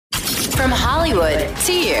From Hollywood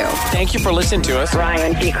to you. Thank you for listening to us.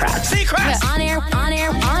 Ryan Seacrest.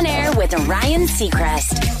 On air with Ryan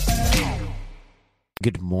Seacrest.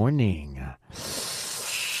 Good morning.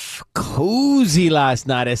 Cozy last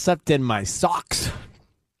night. I slept in my socks.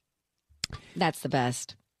 That's the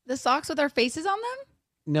best. The socks with our faces on them?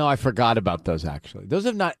 No, I forgot about those, actually. Those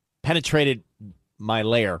have not penetrated my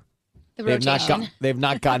lair. The They've rotation. they've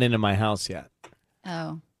not gotten into my house yet.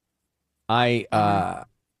 Oh. I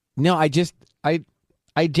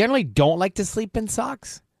generally don't like to sleep in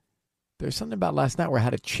socks. There's something about last night where I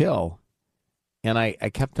had a chill, and I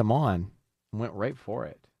kept them on and went right for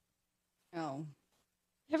it. Oh.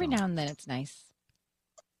 Every now and then it's nice.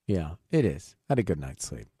 Yeah, it is. I had a good night's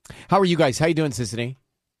sleep. How are you guys? How you doing, Sissany?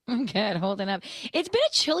 I'm good, holding up. It's been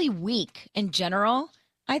a chilly week in general,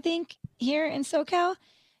 I think, here in SoCal.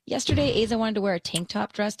 Yesterday, Aza wanted to wear a tank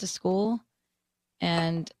top dress to school,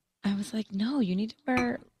 and I was like, no, you need to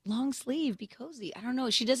wear long sleeve, be cozy. I don't know.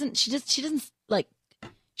 She doesn't like,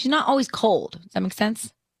 she's not always cold. Does that make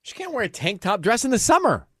sense? She can't wear a tank top dress in the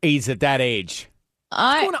summer. A's at that age.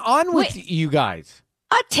 What's going on with you guys?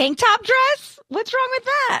 A tank top dress? What's wrong with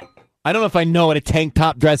that? I don't know if I know what a tank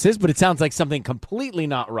top dress is, but it sounds like something completely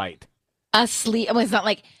not right. A sleeve. Well, it's not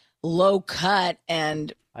like low cut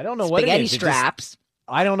and I don't know what it spaghetti is. straps.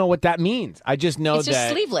 I don't know what that means. I just know It's just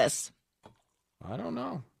that sleeveless. I don't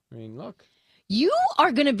know. I mean, look. You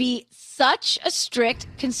are going to be such a strict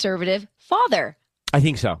conservative father. I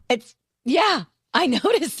think so. Yeah, I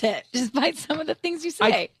noticed it just by some of the things you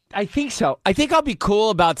say. I think so. I think I'll be cool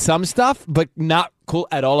about some stuff, but not cool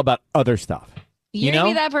at all about other stuff. You're going to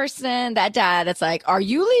be that person, that dad that's like, are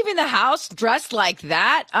you leaving the house dressed like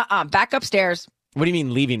that? Back upstairs. What do you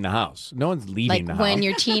mean leaving the house? No one's leaving the house. Like when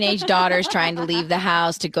your teenage daughter's trying to leave the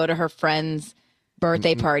house to go to her friend's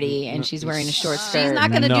birthday party and she's wearing a short skirt. She's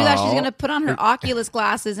not going to do that. She's No. going to put on her Oculus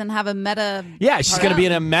glasses and have a meta. Yeah, she's going to be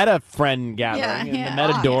in a meta friend gathering in the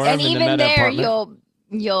meta dorm. And in the even meta there, apartment.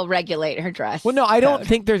 you'll regulate her dress. Well, no, I don't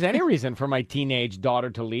think there's any reason for my teenage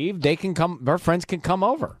daughter to leave. They can come. Her friends can come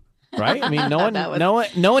over, right? I mean,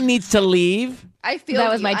 no one needs to leave. I feel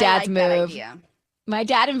That was my dad's like that move. idea. My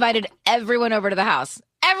dad invited everyone over to the house.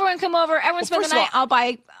 Everyone come over. Everyone spend the first of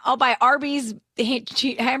night. I'll buy Arby's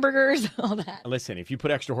hamburgers, all that. Listen, if you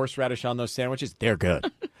put extra horseradish on those sandwiches, they're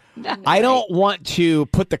good. I don't want to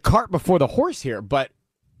put the cart before the horse here, but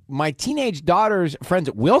my teenage daughter's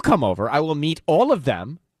friends will come over. I will meet all of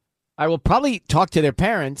them. I will probably talk to their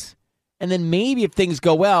parents, and then maybe if things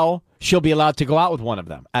go well, she'll be allowed to go out with one of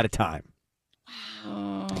them at a time.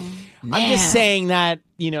 I'm just saying that,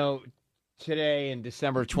 today in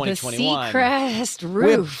December of 2021. The Seacrest We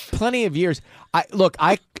have roof. plenty of years.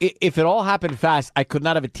 If it all happened fast, I could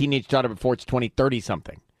not have a teenage daughter before it's 2030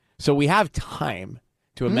 something. So we have time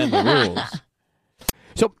to amend the rules.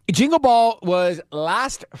 So Jingle Ball was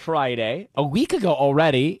last Friday, a week ago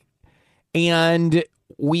already, and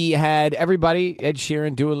we had everybody. Ed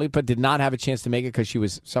Sheeran, Dua Lipa did not have a chance to make it because she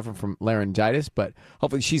was suffering from laryngitis, but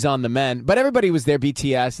hopefully she's on the mend. But everybody was there,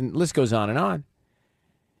 BTS, and the list goes on and on.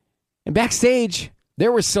 And backstage,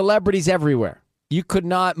 there were celebrities everywhere. You could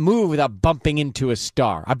not move without bumping into a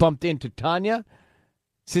star. I bumped into Tanya,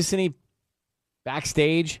 Sissany,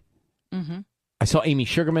 backstage. Mm-hmm. I saw Amy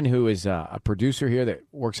Sugarman, who is a producer here that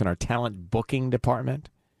works in our talent booking department.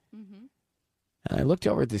 Mm-hmm. And I looked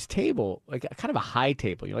over at this table, like kind of a high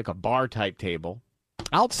table, like a bar-type table,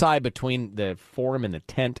 outside between the forum and the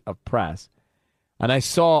tent of press. And I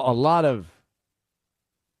saw a lot of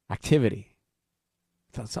activity.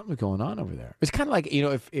 I thought something was going on over there. It's kind of like,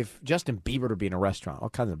 if Justin Bieber were to be in a restaurant, all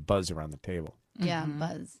kinds of buzz around the table. Yeah,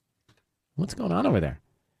 buzz. What's going on over there?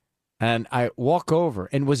 And I walk over.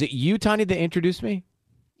 And was it you, Tanya, that introduced me?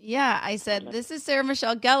 Yeah, I said, this is Sarah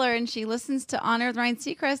Michelle Gellar, and she listens to On Air with Ryan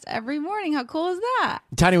Seacrest every morning. How cool is that?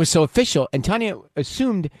 Tanya was so official. And Tanya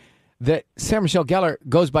assumed that Sarah Michelle Gellar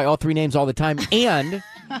goes by all three names all the time. And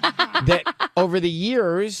that over the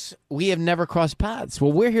years, we have never crossed paths.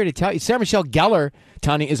 Well, we're here to tell you. Sarah Michelle Gellar,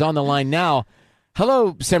 Tanya, is on the line now.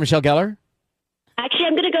 Hello, Sarah Michelle Gellar. Actually,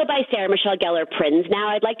 I'm going to go by Sarah Michelle Gellar Prinz now.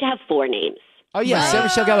 I'd like to have 4 names. Oh, yeah, Sarah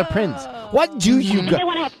Michelle Gellar Prinz. What do you go? I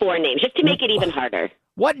want to have 4 names just to make it even harder.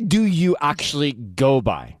 What do you actually go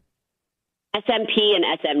by? SMP and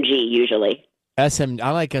SMG usually. I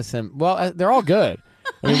like SM. Well, they're all good.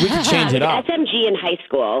 I mean, we can change it I up. was SMG in high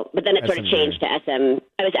school, but then it sort of SMG. changed to SM.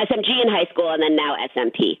 I was SMG in high school, and then now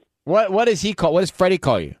SMP. What does he call? What does Freddie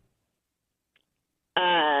call you?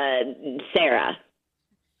 Sarah.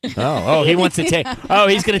 Oh, he wants to take. Oh,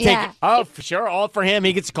 he's going to take. Yeah. Oh, for sure, all for him.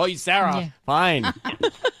 He gets to call you Sarah. Yeah. Fine,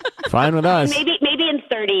 Fine with us. Maybe in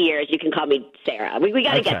 30 years you can call me Sarah. We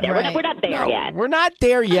got to get there. Right. We're not there yet. We're not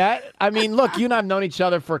there yet. I mean, look, you and I have known each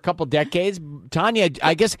other for a couple decades. Tanya,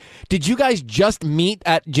 I guess, did you guys just meet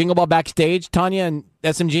at Jingle Ball backstage, Tanya and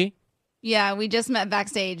SMG? Yeah, we just met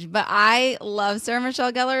backstage, but I love Sarah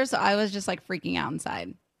Michelle Gellar, so I was just like freaking out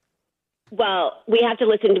inside. Well, we have to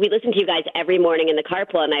listen. We listen to you guys every morning in the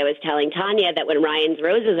carpool, and I was telling Tanya that when Ryan's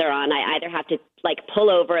Roses are on, I either have to like pull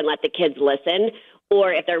over and let the kids listen,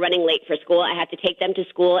 or if they're running late for school, I have to take them to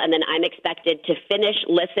school, and then I'm expected to finish,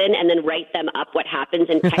 listen, and then write them up what happens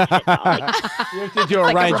and text it all. You have to do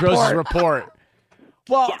a Ryan's Roses report.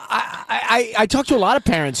 Well, I talk to a lot of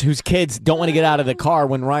parents whose kids don't want to get out of the car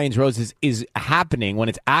when Ryan's Roses is happening, when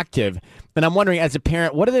it's active. And I'm wondering, as a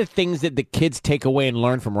parent, what are the things that the kids take away and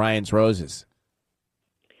learn from Ryan's Roses?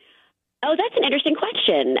 Oh, that's an interesting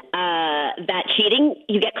question. That cheating,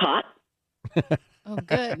 you get caught. Oh,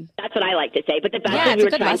 good. That's what I like to say. But the best Yeah, thing it's we a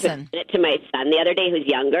were good trying lesson. to explain it to my son the other day who's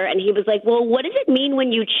younger, and he was like, well, what does it mean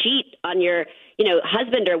when you cheat on your,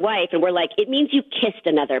 husband or wife? And we're like, it means you kissed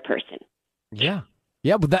another person. Yeah.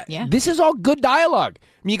 Yeah, but Yeah. this is all good dialogue. I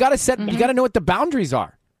mean, you got to you got to know what the boundaries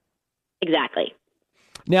are. Exactly.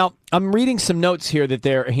 Now, I'm reading some notes here that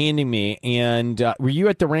they're handing me, and were you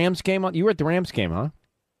at the Rams game? You were at the Rams game, huh?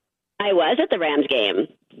 I was at the Rams game.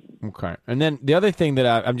 Okay. And then the other thing that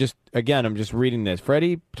I'm just reading this.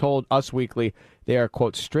 Freddie told Us Weekly they are,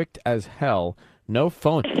 quote, strict as hell. No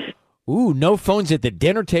phone. Ooh, no phones at the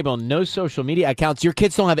dinner table, no social media accounts. Your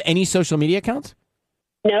kids don't have any social media accounts?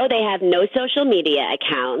 No, they have no social media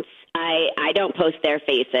accounts. I don't post their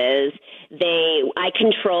faces. I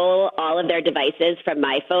control all of their devices from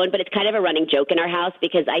my phone, but it's kind of a running joke in our house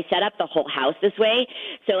because I set up the whole house this way.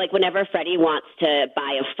 So, like, whenever Freddie wants to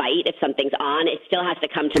buy a fight, if something's on, it still has to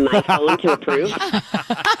come to my phone to approve.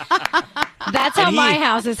 That's how my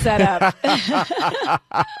house is set up.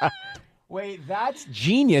 Wait, that's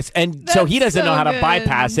genius. And so he That's doesn't know so how to good.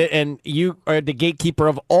 bypass it, and you are the gatekeeper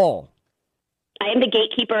of all. I am the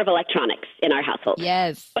gatekeeper of electronics in our household.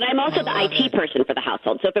 Yes. But I'm also the IT person for the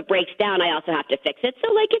household. So if it breaks down, I also have to fix it.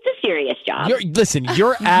 So, like, it's a serious job.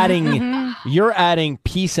 You're adding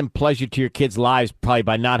peace and pleasure to your kids' lives probably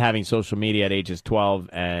by not having social media at ages 12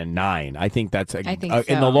 and 9. I think that's I think in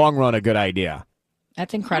the so. long run a good idea.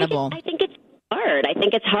 That's incredible. I think it's hard. I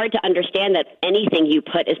think it's hard to understand that anything you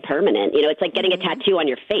put is permanent. It's like getting a tattoo on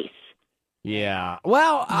your face. Yeah.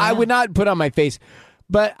 Well, I would not put on my face,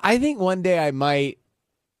 but I think one day I might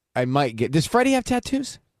get. Does Freddie have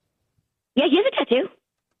tattoos? Yeah, he has a tattoo.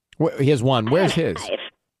 He has one. Where's I have his? 5.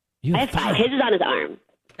 You I have 5. His is on his arm.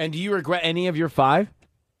 And do you regret any of your 5?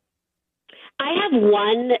 I have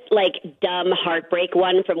one, like, dumb heartbreak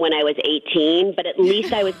one from when I was 18, but at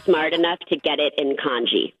least I was smart enough to get it in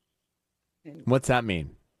kanji. What's that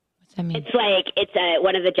mean? What's that mean? It's like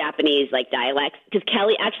one of the Japanese like dialects. Because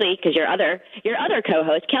Kelly, actually, because your other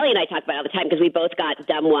co-host Kelly and I talk about it all the time because we both got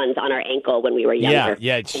dumb ones on our ankle when we were younger.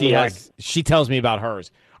 Yeah. She has. She tells me about hers.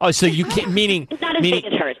 Oh, so you can't meaning It's not as big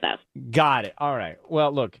as hers though. Got it. All right.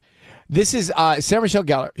 Well, look, this is Sarah Michelle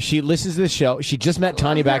Gellar. She listens to the show. She just met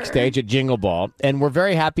Tanya backstage at Jingle Ball, and we're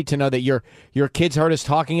very happy to know that your kids heard us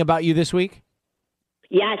talking about you this week.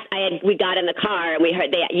 Yes, we got in the car and we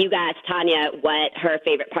heard you asked Tanya what her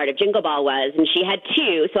favorite part of Jingle Ball was, and she had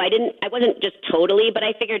 2. So I wasn't just totally, but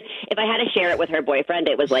I figured if I had to share it with her boyfriend,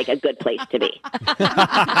 it was like a good place to be.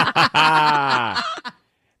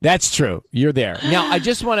 That's true. You're there. Now, I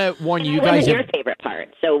just want to warn you, What guys. was your favorite part?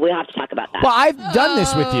 So we'll have to talk about that. Well, I've done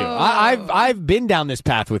this with you. I've been down this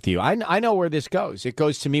path with you. I know where this goes. It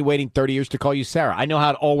goes to me waiting 30 years to call you Sarah. I know how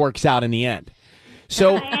it all works out in the end.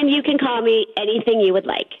 So, and you can call me anything you would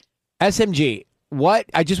like. SMG,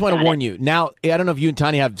 I just want to warn you. Now, I don't know if you and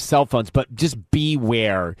Tanya have cell phones, but just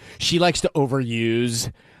beware. She likes to overuse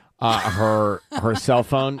her cell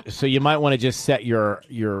phone. So you might want to just set your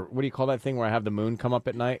what do you call that thing where I have the moon come up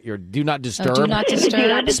at night? Your do not disturb. Do not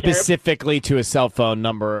disturb. Specifically to a cell phone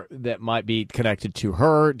number that might be connected to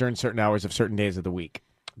her during certain hours of certain days of the week.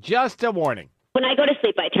 Just a warning. When I go to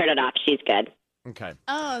sleep, I turn it off. She's good. Okay.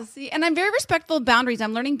 Oh, see, and I'm very respectful of boundaries.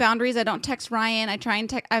 I'm learning boundaries. I don't text Ryan. I try and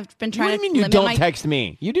text. I've been trying What do you to mean you limit don't my. text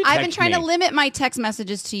me? You do text I've been trying me. to limit my text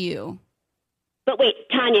messages to you. But wait,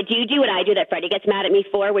 Tanya, do you do what I do that Freddie gets mad at me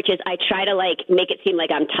for, which is I try to like make it seem like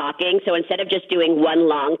I'm talking. So instead of just doing one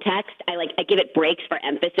long text, I give it breaks for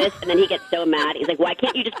emphasis, and then he gets so mad. He's like, "Why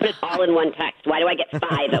can't you just put it all in one text? Why do I get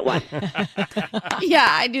 5 at once?" Yeah,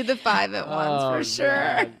 I do the 5 at once for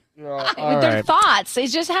sure. God. They're thoughts.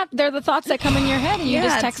 It's just they're the thoughts that come in your head, and you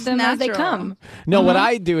just text them as they come. No, what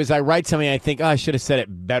I do is I write something. I think, I should have said it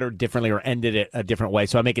better, differently, or ended it a different way.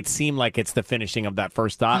 So I make it seem like it's the finishing of that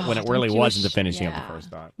first thought when it really wasn't the finishing of the first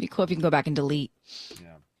thought. Be cool if you can go back and delete. Yeah.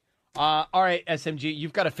 All right, SMG,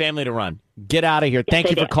 you've got a family to run. Get out of here. Thank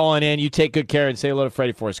you for calling in. You take good care and say hello to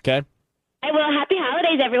Freddie for us, okay? I will. Happy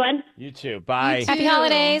holidays, everyone. You too. Bye. Happy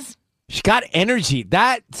holidays. She's got energy.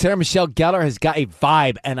 That Sarah Michelle Gellar has got a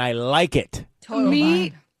vibe, and I like it.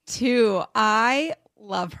 Me too. I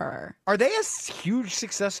love her. Are they a huge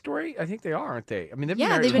success story? I think they are, aren't they? I mean, they've been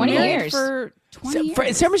they've been 20 married years. for 20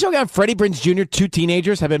 years. Sarah Michelle Gellar and Freddie Prinze Jr., two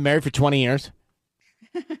teenagers, have been married for 20 years.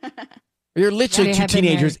 You're literally two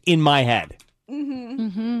teenagers in my head.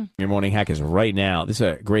 Your morning hack is right now. This is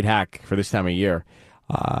a great hack for this time of year.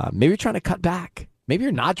 Maybe you're trying to cut back. Maybe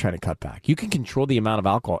you're not trying to cut back. You can control the amount of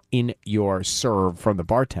alcohol in your serve from the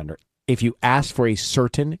bartender if you ask for a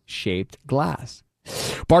certain shaped glass.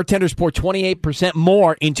 Bartenders pour 28%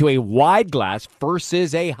 more into a wide glass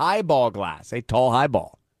versus a highball glass, a tall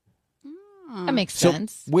highball. That makes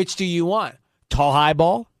sense. So which do you want? Tall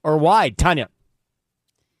highball or wide? Tanya.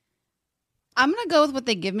 I'm going to go with what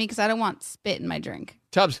they give me because I don't want spit in my drink.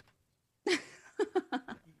 Tubbs.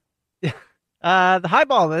 The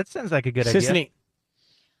highball, that sounds like a good idea. Sissany.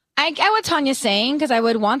 I get what Tanya's saying because I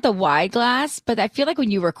would want the wide glass, but I feel like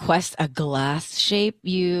when you request a glass shape,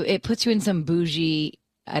 it puts you in some bougie,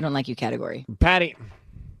 I don't like you category. Patty.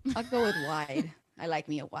 I'll go with wide. I like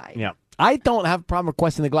me a wide. Yeah. I don't have a problem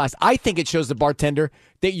requesting the glass. I think it shows the bartender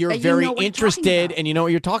that you're very interested and you know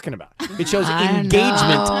what you're talking about. It shows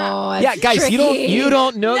engagement. Yeah, guys, tricky. you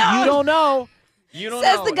don't know. You don't know. You don't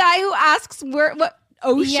Says know. the guy who asks what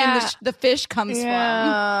ocean the fish comes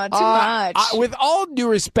from. Too much. With all due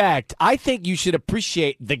respect, I think you should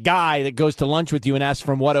appreciate the guy that goes to lunch with you and asks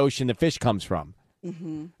from what ocean the fish comes from.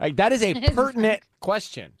 Like that is a pertinent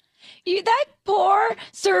question. That poor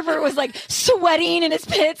server was like sweating in his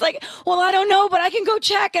pits. Like, well, I don't know, but I can go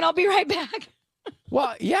check and I'll be right back.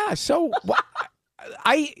 Well, yeah. So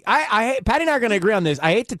Patty and I are going to agree on this.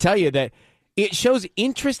 I hate to tell you that it shows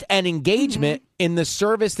interest and engagement in the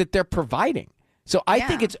service that they're providing. So I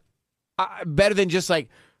think it's better than just like,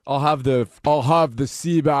 I'll have the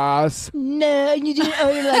sea bass. No, you didn't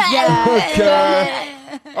order like that. Okay.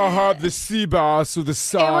 I'll have the sea bass with a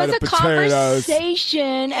side of potatoes. It was a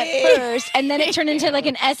conversation at first, and then it turned into like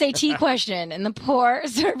an SAT question, and the poor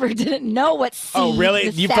server didn't know what sea. Oh, really?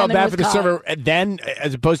 The You felt bad for the called. server then,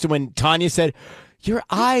 as opposed to when Tanya said, "Your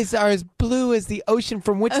eyes are as blue as the ocean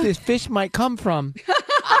from which this fish might come from."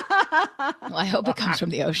 Well, I hope it comes from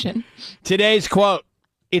the ocean. Today's quote: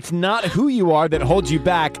 "It's not who you are that holds you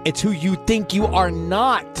back; it's who you think you are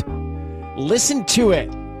not." Listen to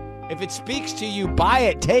it. If it speaks to you, buy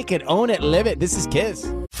it, take it, own it, live it. This is Kiss.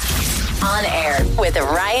 On air with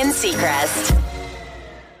Ryan Seacrest.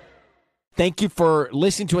 Thank you for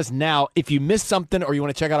listening to us now. If you missed something or you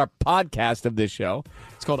want to check out our podcast of this show,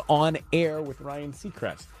 it's called On Air with Ryan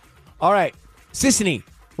Seacrest. All right, Sissany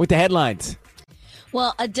with the headlines.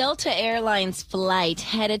 Well, a Delta Airlines flight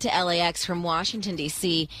headed to LAX from Washington,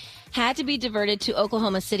 D.C. had to be diverted to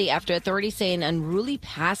Oklahoma City after authorities say an unruly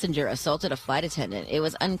passenger assaulted a flight attendant. It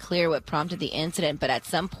was unclear what prompted the incident, but at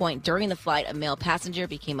some point during the flight, a male passenger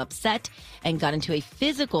became upset and got into a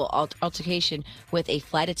physical altercation with a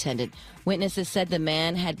flight attendant. Witnesses said the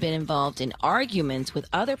man had been involved in arguments with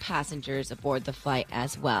other passengers aboard the flight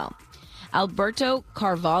as well. Alberto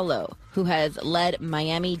Carvalho, who has led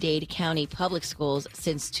Miami-Dade County Public Schools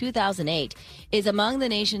since 2008, is among the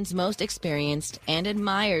nation's most experienced and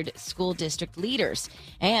admired school district leaders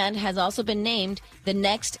and has also been named the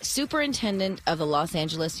next superintendent of the Los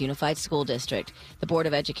Angeles Unified School District. The Board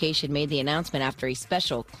of Education made the announcement after a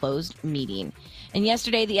special closed meeting. And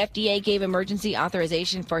yesterday, the FDA gave emergency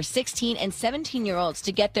authorization for 16 and 17-year-olds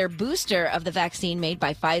to get their booster of the vaccine made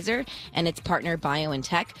by Pfizer and its partner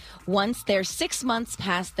BioNTech once they're 6 months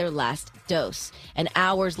past their last dose. And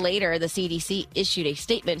hours later, the CDC issued a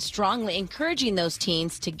statement strongly encouraging those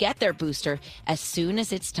teens to get their booster as soon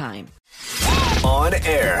as it's time. On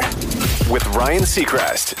Air with Ryan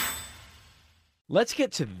Seacrest. Let's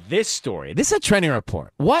get to this story. This is a trending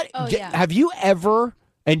report. Yeah. Have you ever,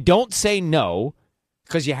 and don't say no,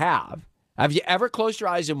 because you have you ever closed your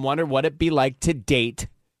eyes and wondered what it'd be like to date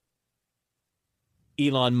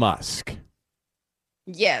Elon Musk?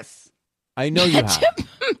 Yes. I know you have.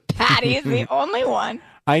 Patty is the only one.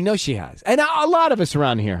 I know she has. And a lot of us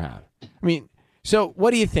around here have. I mean, so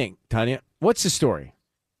what do you think, Tanya? What's the story?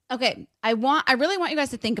 Okay. I really want you guys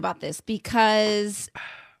to think about this because,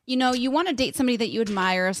 you know, you want to date somebody that you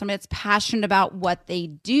admire, somebody that's passionate about what they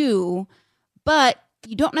do, but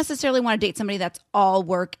you don't necessarily want to date somebody that's all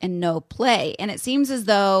work and no play. And it seems as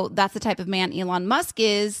though that's the type of man Elon Musk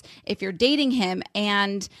is if you're dating him.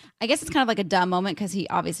 And I guess it's kind of like a dumb moment because he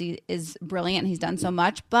obviously is brilliant and he's done so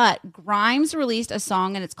much. But Grimes released a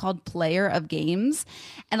song and it's called Player of Games.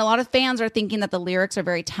 And a lot of fans are thinking that the lyrics are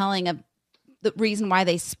very telling of the reason why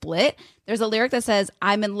they split. There's a lyric that says,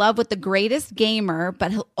 I'm in love with the greatest gamer,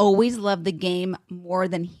 but he'll always love the game more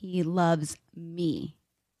than he loves me.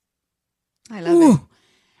 I love it.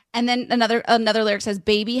 And then another lyric says,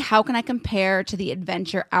 baby, how can I compare to the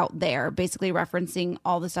adventure out there? Basically referencing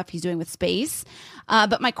all the stuff he's doing with space.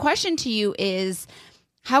 But my question to you is,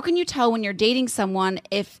 how can you tell when you're dating someone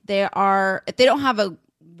if they don't have a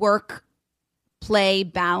work play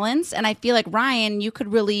balance? And I feel like, Ryan, you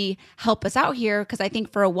could really help us out here because I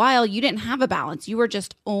think for a while you didn't have a balance. You were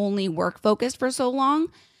just only work focused for so long.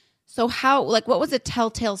 So what was a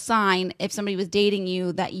telltale sign if somebody was dating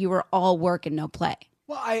you that you were all work and no play?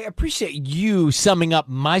 Well, I appreciate you summing up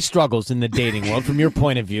my struggles in the dating world from your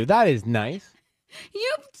point of view. That is nice.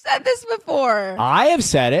 You've said this before. I have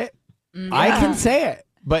said it. Yeah. I can say it.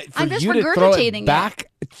 But for you to throw it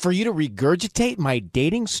back, for you to regurgitate my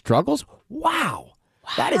dating struggles, wow.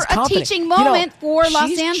 That is confident. A teaching moment for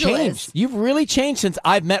Los Angeles. Changed. You've really changed since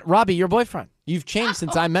I've met Robbie, your boyfriend. You've changed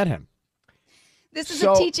since I met him. This is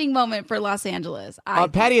a teaching moment for Los Angeles.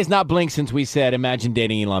 Patty has not blinked since we said, imagine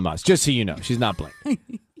dating Elon Musk. Just so you know, she's not blinked.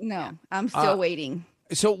 No, I'm still waiting.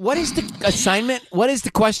 So what is the assignment? What is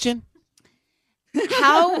the question?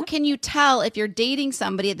 How can you tell if you're dating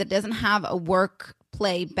somebody that doesn't have a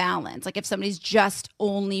work-play balance? Like if somebody's just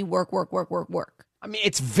only work. I mean,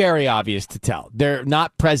 it's very obvious to tell. They're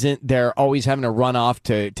not present. They're always having to run off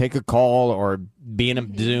to take a call or be in a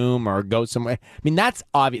Zoom or go somewhere. I mean, that's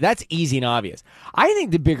obvious. That's easy and obvious. I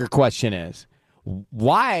think the bigger question is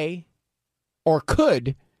why or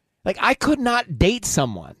I could not date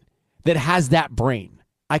someone that has that brain.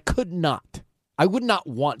 I could not. I would not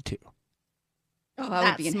want to. Oh, I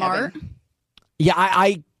would be in smart. Heaven. Yeah,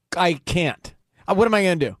 I can't. What am I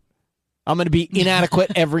going to do? I'm going to be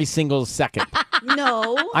inadequate every single second.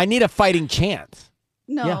 No. I need a fighting chance.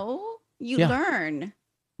 No. Yeah. You learn.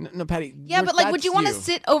 No, Patty. Yeah, but would you want to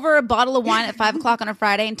sit over a bottle of wine at 5 o'clock on a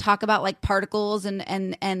Friday and talk about like particles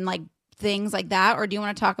and like things like that? Or do you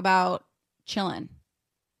want to talk about chilling?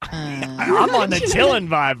 I'm on the chilling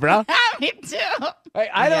vibe, bro. Me too.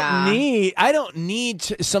 I don't need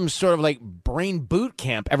some sort of like brain boot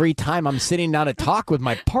camp every time I'm sitting down to talk with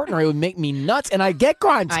my partner. It would make me nuts, and I get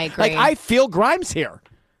Grimes. I agree. Like I feel Grimes here,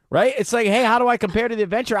 right? It's like, hey, how do I compare to the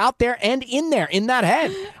adventure out there and in there in that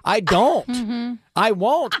head? I don't. Mm-hmm. I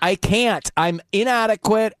won't. I can't. I'm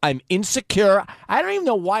inadequate. I'm insecure. I don't even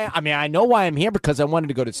know why. I mean, I know why I'm here because I wanted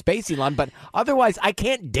to go to space, Elon, but otherwise, I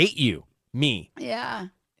can't date you. Me. Yeah.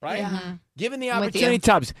 Right? Yeah. Given the opportunity,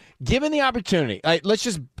 Tubbs, given the opportunity, let's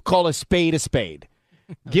just call a spade a spade.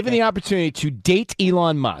 Given the opportunity to date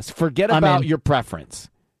Elon Musk, forget about your preference.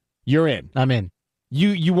 You're in. I'm in.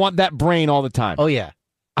 You want that brain all the time. Oh, yeah.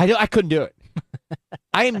 I couldn't do it.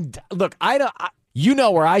 You know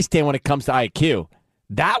where I stand when it comes to IQ.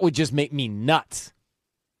 That would just make me nuts.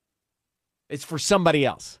 It's for somebody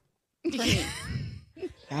else.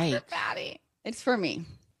 Right. Patty. It's for me.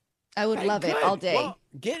 I would love it all day. Well,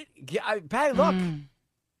 Patty, look.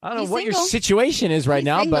 I don't know what your single. situation is right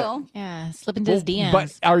now, single. but yeah, slip into his DMs.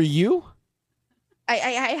 But are you? I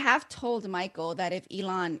have told Michael that if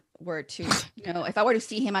Elon were to, if I were to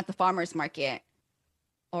see him at the farmer's market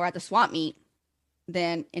or at the swap meet,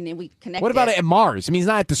 then we connect. What about at Mars? I mean, he's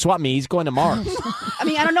not at the swap meet. He's going to Mars. I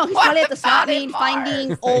mean, I don't know. He's probably at the swap meet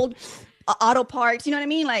finding old auto parts. You know what I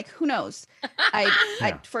mean? Like, who knows?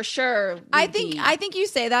 I for sure. I think you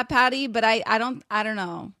say that, Patty, but I don't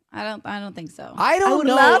know. I don't think so. I would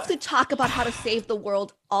love to talk about how to save the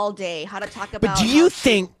world all day. How to talk about. But do you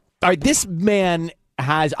think? All right, this man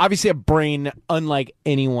has obviously a brain unlike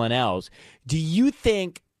anyone else. Do you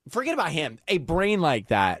think? Forget about him. A brain like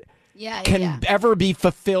that. Can ever be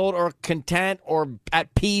fulfilled or content or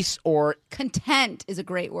at peace or content is a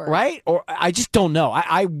great word, right? Or I just don't know.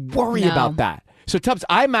 I worry about that. So Tubbs,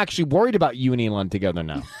 I'm actually worried about you and Elon together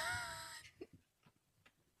now.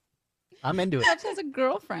 I'm into it. Tubbs has a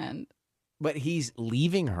girlfriend, but he's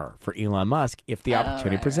leaving her for Elon Musk if the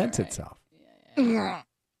opportunity presents itself. Yeah.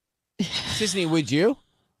 Sisney, would you?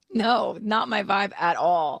 No, not my vibe at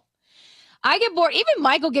all. I get bored. Even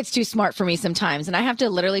Michael gets too smart for me sometimes, and I have to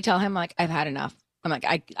literally tell him, like, I've had enough. I'm like,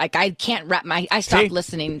 I can't wrap I stopped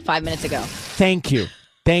listening 5 minutes ago. Thank you.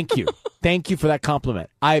 Thank you for that compliment.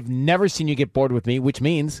 I've never seen you get bored with me, which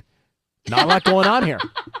means not a lot going on here.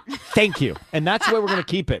 Thank you. And that's the way we're going to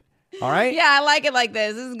keep it. All right? Yeah, I like it like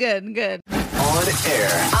this. This is good. Good. On air.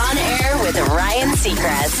 On air with Ryan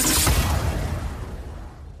Seacrest.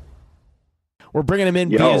 We're bringing him in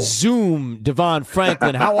via Zoom. Devon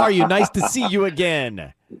Franklin, how are you? Nice to see you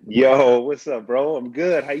again. Yo, what's up, bro? I'm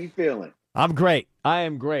good. How you feeling? I'm great. I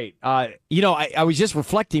am great. I was just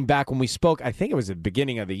reflecting back when we spoke. I think it was the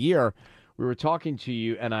beginning of the year. We were talking to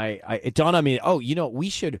you, and it dawned on me, we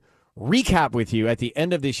should recap with you at the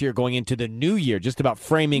end of this year going into the new year, just about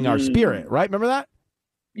framing our spirit, right? Remember that?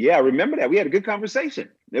 Yeah, I remember that. We had a good conversation.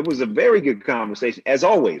 It was a very good conversation, as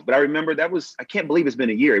always. But I remember I can't believe it's been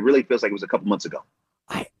a year. It really feels like it was a couple months ago.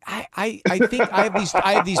 I think I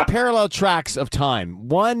have these parallel tracks of time.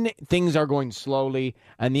 One, things are going slowly,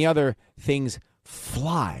 and the other, things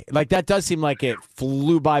fly. Like, that does seem like it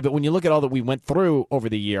flew by, but when you look at all that we went through over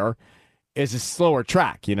the year, it's a slower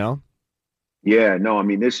track, Yeah, no, I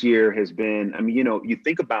mean, this year has been, you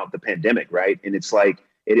think about the pandemic, right? And it's like,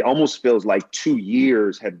 it almost feels like 2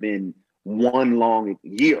 years have been one long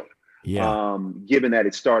year. Yeah. Given that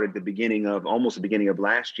it started the beginning of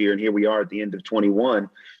last year, and here we are at the end of 21,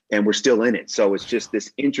 and we're still in it. So it's just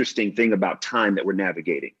this interesting thing about time that we're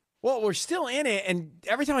navigating. Well, we're still in it, and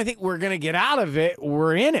every time I think we're going to get out of it,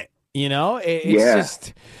 we're in it. It's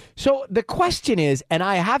just so the question is, and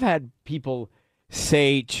I have had people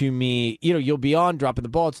say to me, you'll be on dropping the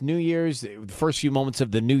ball. It's New Year's, the first few moments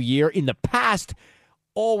of the new year. In the past,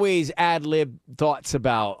 always ad-lib thoughts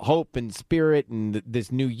about hope and spirit and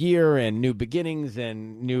this new year and new beginnings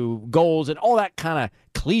and new goals and all that kind of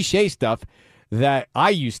cliche stuff that I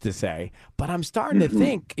used to say. But I'm starting to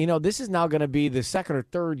think, this is now going to be the second or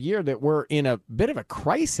third year that we're in a bit of a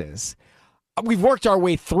crisis. We've worked our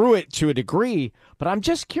way through it to a degree, but I'm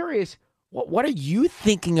just curious, what are you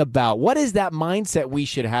thinking about? What is that mindset we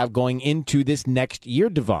should have going into this next year,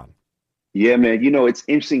 Devon? Yeah, man. It's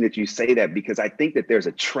interesting that you say that, because I think that there's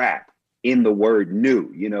a trap in the word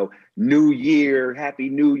new, new year, happy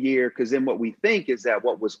new year. Because then what we think is that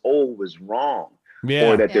what was old was wrong,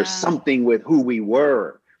 or that there's something with who we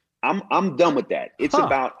were. I'm done with that. It's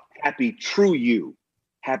about happy true you,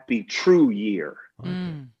 happy true year.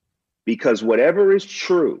 Because whatever is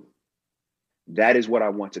true, that is what I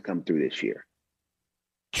want to come through this year.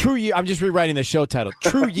 True Year. I'm just rewriting the show title.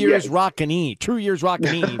 True Year's Rockin' Eve. True Year's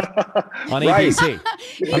Rockin' Eve on ABC.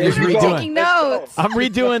 I'm just redoing notes. I'm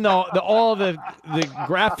redoing all the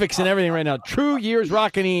graphics and everything right now. True Year's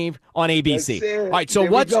Rockin' Eve on ABC. All right. So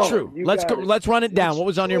what's true? Let's run it down. What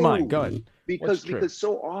was on your mind? Go ahead. Because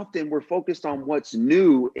so often we're focused on what's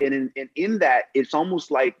new, and in that, it's almost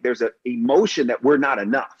like there's an emotion that we're not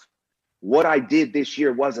enough. What I did this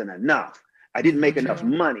year wasn't enough. I didn't make enough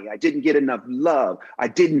money. I didn't get enough love. I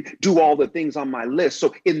didn't do all the things on my list.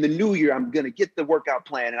 So in the new year, I'm going to get the workout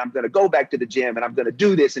plan, and I'm going to go back to the gym, and I'm going to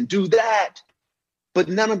do this and do that. But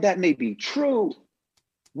none of that may be true.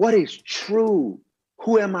 What is true?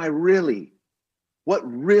 Who am I really? What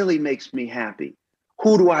really makes me happy?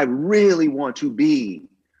 Who do I really want to be?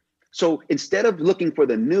 So instead of looking for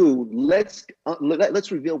the new, let's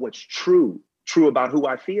reveal what's true about who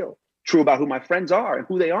I feel, true about who my friends are and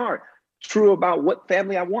who they are. True about what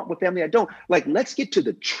family I want, what family I don't. Like, let's get to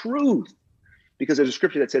the truth, because there's a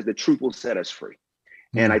scripture that says the truth will set us free.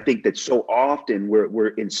 And I think that so often we're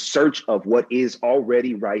in search of what is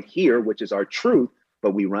already right here, which is our truth,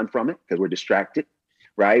 but we run from it because we're distracted,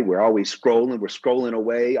 right? We're always scrolling. We're scrolling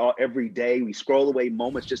away every day. We scroll away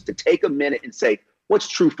moments just to take a minute and say, what's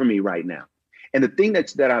true for me right now? And the thing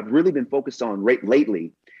that I've really been focused on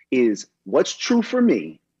lately is what's true for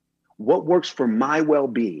me, what works for my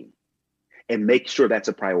well-being, and make sure that's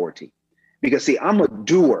a priority. Because see, I'm a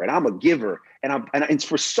doer and I'm a giver, and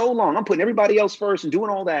for so long I'm putting everybody else first and doing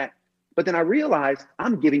all that. But then I realized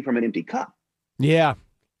I'm giving from an empty cup. Yeah.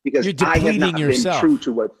 Because you're I have not yourself. been true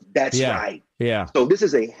to what that's right. Yeah. So this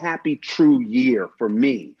is a happy, true year for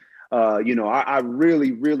me. I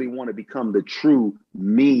really, really want to become the true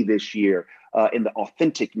me this year, and the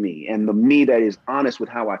authentic me, and the me that is honest with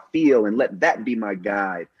how I feel, and let that be my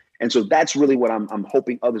guide. And so that's really what I'm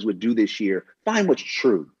hoping others would do this year. Find what's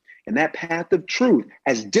true. And that path of truth,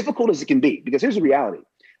 as difficult as it can be, because here's the reality.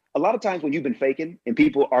 A lot of times when you've been faking and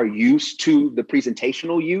people are used to the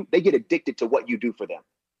presentational you, they get addicted to what you do for them.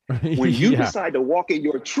 When you decide to walk in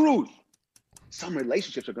your truth, some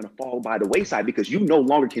relationships are going to fall by the wayside because you no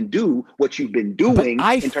longer can do what you've been doing. But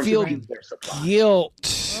I in terms feel of their supply.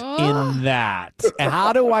 guilt in that. And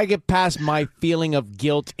how do I get past my feeling of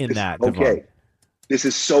guilt in that? Okay. Devon? This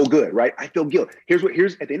is so good, right? I feel guilt. Here's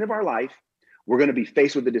at the end of our life, we're going to be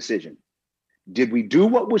faced with the decision. Did we do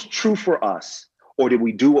what was true for us, or did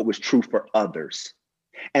we do what was true for others?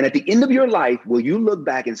 And at the end of your life, will you look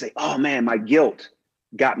back and say, oh man, my guilt,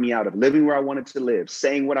 got me out of living where I wanted to live,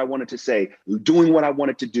 saying what I wanted to say, doing what I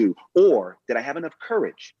wanted to do? Or did I have enough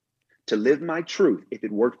courage to live my truth if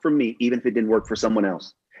it worked for me, even if it didn't work for someone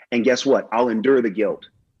else? And guess what? I'll endure the guilt.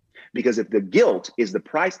 Because if the guilt is the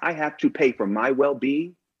price I have to pay for my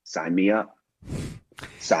well-being, sign me up.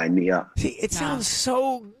 Sign me up. See, it sounds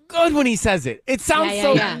so good when he says it. It sounds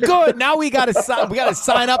Yeah. good. Now we got to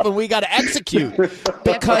sign up and we got to execute.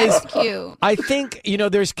 Because I think,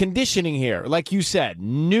 there's conditioning here. Like you said,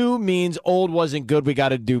 new means old wasn't good. We got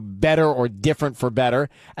to do better or different for better.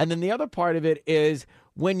 And then the other part of it is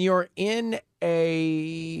when you're in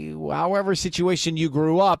a however situation you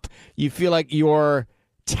grew up, you feel like your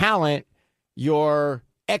talent, your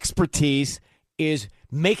expertise is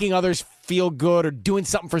making others feel good or doing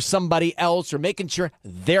something for somebody else or making sure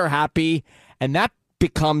they're happy. And that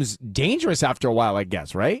becomes dangerous after a while, I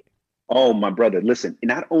guess, right? Oh, my brother, listen,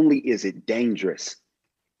 not only is it dangerous,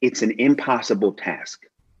 it's an impossible task.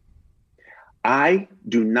 I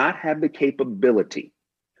do not have the capability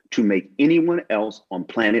to make anyone else on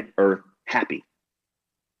planet Earth happy.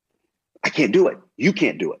 I can't do it. You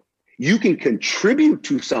can't do it. You can contribute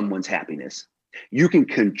to someone's happiness. You can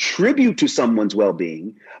contribute to someone's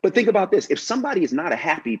well-being. But think about this. If somebody is not a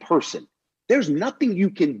happy person, there's nothing you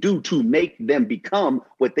can do to make them become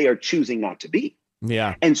what they are choosing not to be.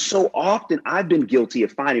 Yeah. And so often I've been guilty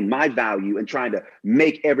of finding my value and trying to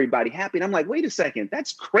make everybody happy. And I'm like, wait a second,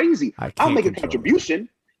 that's crazy. I'll make a contribution,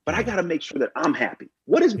 but I got to make sure that I'm happy.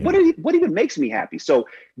 What even makes me happy? So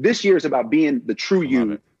this year is about being the true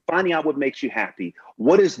you, finding out what makes you happy,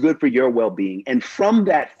 what is good for your well-being. And from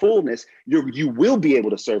that fullness, you will be able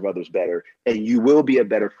to serve others better, and you will be a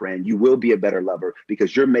better friend. You will be a better lover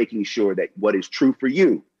because you're making sure that what is true for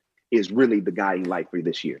you is really the guiding light for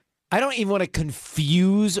this year. I don't even want to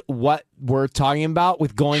confuse what we're talking about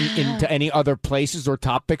with going into any other places or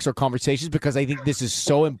topics or conversations because I think this is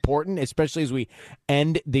so important, especially as we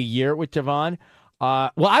end the year with Devon.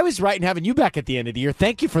 Well, I was right in having you back at the end of the year.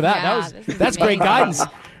 Thank you for that. Yeah, That's great guidance.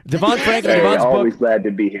 Devon Franklin, Hey, Devon's always book, glad to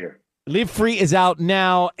be here. Live Free, is out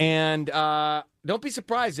now. And don't be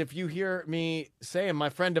surprised if you hear me saying my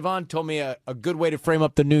friend Devon told me a good way to frame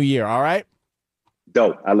up the new year. All right?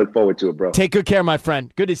 Dope. I look forward to it, bro. Take good care, my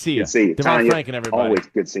friend. Good to see you. Good to see you. Devon Tanya, Franklin, everybody. always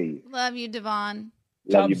good seeing you. Love you, Devon.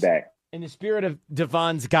 Love you Tubbs, back. In the spirit of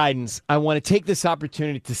Devon's guidance, I want to take this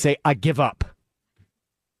opportunity to say I give up.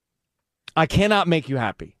 I cannot make you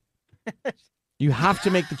happy. You have to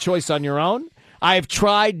make the choice on your own. I have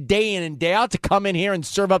tried day in and day out to come in here and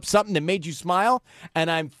serve up something that made you smile,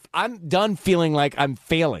 and I'm done feeling like I'm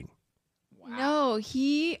failing. No,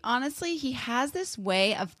 he has this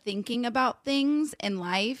way of thinking about things in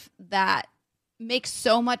life that makes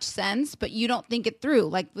so much sense, but you don't think it through.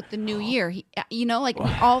 Like with the new year, we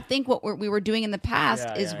all think what we were doing in the past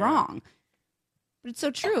is wrong, but it's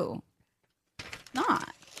so true. It's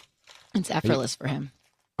not. It's effortless for him.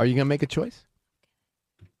 Are you going to make a choice?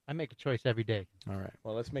 I make a choice every day. All right.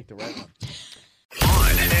 Well, let's make the right one.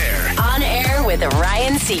 On air with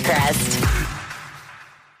Ryan Seacrest.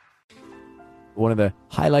 One of the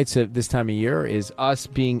highlights of this time of year is us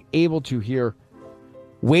being able to hear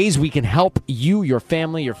ways we can help you, your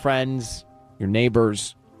family, your friends, your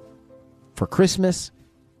neighbors for Christmas.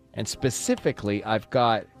 And specifically, I've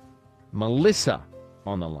got Melissa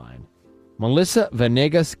on the line. Melissa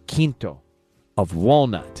Venegas Quinto of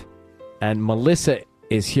Walnut. And Melissa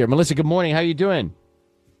is here. Melissa, good morning. How are you doing?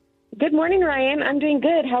 Good morning, Ryan. I'm doing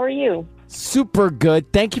good. How are you? Super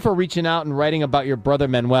good. Thank you for reaching out and writing about your brother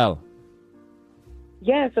Manuel.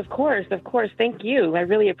 Yes, of course. Of course. Thank you. I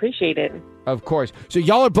really appreciate it. Of course. So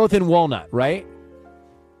y'all are both in Walnut, right?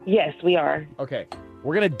 Yes, we are. Okay.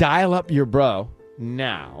 We're going to dial up your bro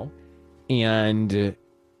now. And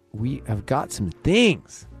we have got some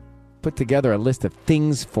things. Put together a list of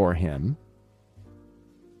things for him.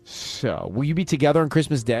 So, will you be together on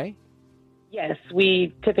Christmas Day? Yes,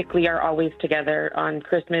 we typically are always together on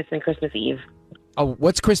Christmas and Christmas Eve. Oh,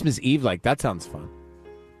 what's Christmas Eve like? That sounds fun.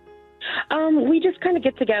 We just kind of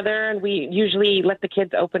get together and we usually let the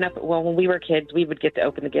kids open up. Well, when we were kids, we would get to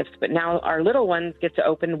open the gifts, but now our little ones get to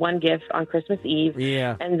open one gift on Christmas Eve.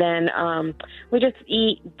 Yeah. And then we just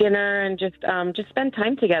eat dinner and just spend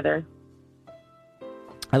time together.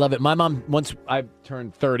 I love it. My mom, once I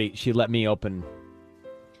turned 30, she let me open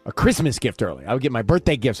a Christmas gift early. I would get my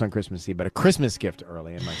birthday gifts on Christmas Eve, but a Christmas gift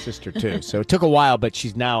early, and my sister too. So it took a while, but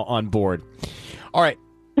she's now on board. All right.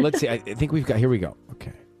 Let's see. I think we've got, here we go.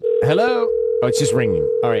 Okay. Hello? Oh, it's just ringing.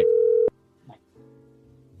 All right.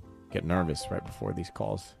 Get nervous right before these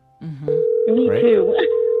calls. Mm-hmm. Me right? too.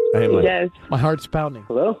 I am Yes. My heart's pounding.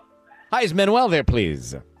 Hello? Hi, is Manuel there,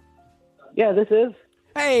 please? Yeah, this is.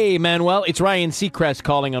 Hey, Manuel. It's Ryan Seacrest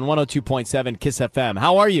calling on 102.7 KISS FM.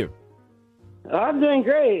 How are you? I'm doing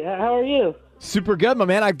great. How are you? Super good, my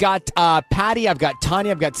man. I've got Patty, I've got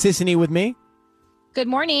Tanya, I've got Sissany with me. Good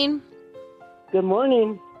morning. Good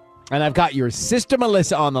morning. And I've got your sister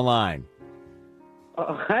Melissa on the line.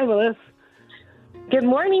 Hi, Melissa. Good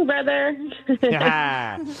morning, brother.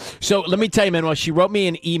 So let me tell you, Manuel, she wrote me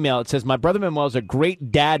an email. It says, my brother Manuel is a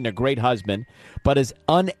great dad and a great husband, but is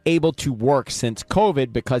unable to work since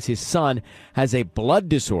COVID because his son has a blood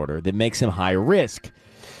disorder that makes him high risk.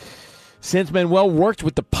 Since Manuel worked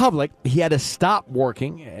with the public, he had to stop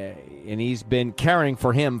working, and he's been caring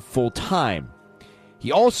for him full time.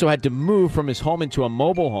 He also had to move from his home into a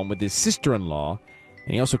mobile home with his sister-in-law,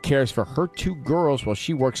 and he also cares for her 2 girls while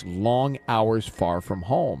she works long hours far from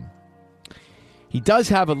home. He does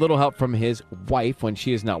have a little help from his wife when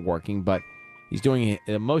she is not working, but he's doing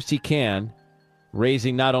the most he can,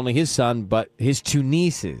 raising not only his son, but his 2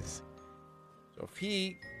 nieces. So if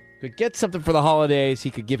he could get something for the holidays, he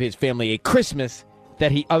could give his family a Christmas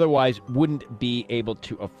that he otherwise wouldn't be able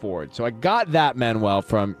to afford. So I got that, Manuel,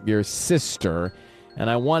 from your sister, and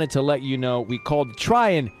I wanted to let you know we called to try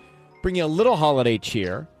and bring you a little holiday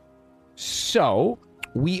cheer. So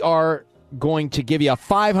we are going to give you a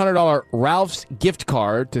 $500 Ralph's gift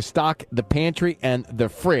card to stock the pantry and the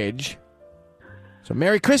fridge. So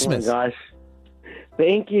Merry Christmas. Oh, my gosh.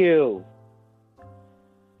 Thank you.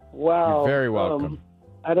 Wow. You're very welcome.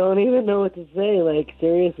 I don't even know what to say. Like,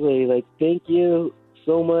 seriously, like, thank you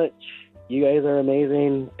so much. You guys are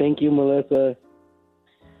amazing. Thank you, Melissa.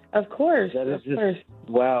 Of course. That is of just, course.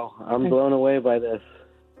 wow. I'm blown away by this.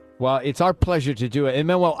 Well, it's our pleasure to do it. And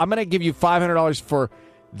Manuel, I'm going to give you $500 for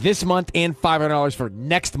this month and $500 for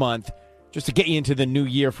next month just to get you into the new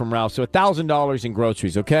year from Ralph. So $1,000 in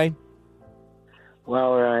groceries, okay?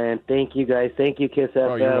 Wow, Ryan. Thank you, guys. Thank you, KISS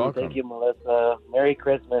FM. you're welcome. Thank you, Melissa. Merry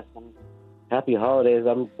Christmas and happy holidays.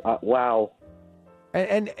 Wow.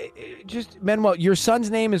 And just, Manuel, your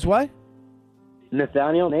son's name is what?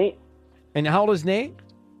 Nathaniel, Nate. And how old is Nate?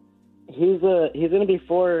 He's going to be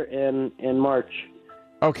 4 in March.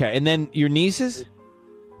 Okay, and then your nieces?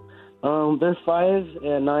 They're 5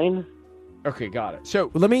 and 9. Okay, got it.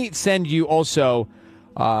 So let me send you also,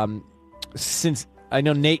 since I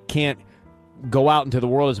know Nate can't go out into the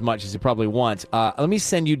world as much as he probably wants, let me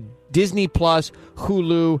send you Disney Plus,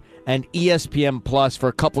 Hulu, and ESPN Plus for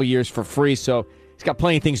a couple years for free. So he's got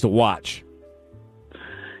plenty of things to watch.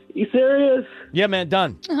 You serious? Yeah, man,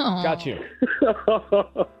 done. Aw. Got you.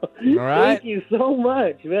 All right. Thank you so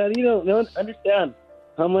much, man. You don't understand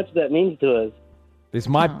how much that means to us. It's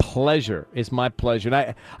my pleasure. It's my pleasure.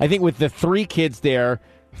 And I think with the 3 kids there,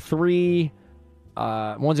 3,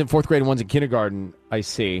 one's in 4th grade and one's in kindergarten, I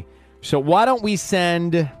see. So why don't we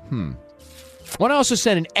send, why don't I also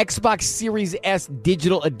send an Xbox Series S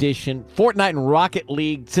digital edition, Fortnite and Rocket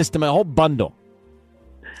League system, a whole bundle.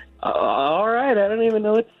 All right. I don't even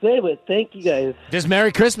know what to say, but thank you guys. Just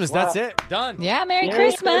Merry Christmas. Wow. That's it. Done. Yeah, Merry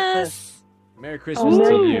Christmas. Merry Christmas to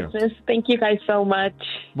Merry you. Christmas. Thank you guys so much.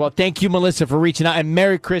 Well, thank you, Melissa, for reaching out, and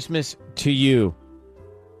Merry Christmas to you.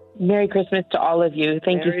 Merry Christmas to all of you.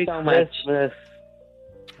 Thank Merry you so much. Christmas.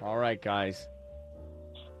 All right, guys.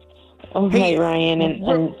 Oh, Hey, hey, Ryan.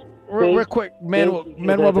 And Real quick, Manuel,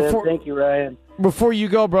 Thank you, Ryan. before you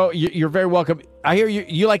go, bro, you're very welcome. I hear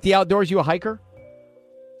you like the outdoors. You a hiker?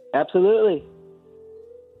 Absolutely.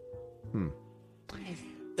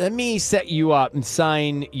 Let me set you up and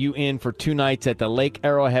sign you in for 2 nights at the Lake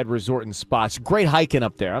Arrowhead Resort and Spa. It's great hiking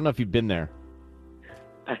up there. I don't know if you've been there.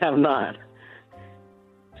 I have not.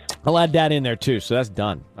 I'll add that in there, too, so that's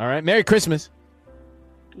done. All right? Merry Christmas.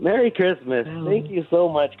 Merry Christmas. Thank you so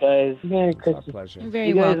much, guys. Merry Our Christmas. pleasure. You're very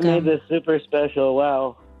You guys welcome. made this super special.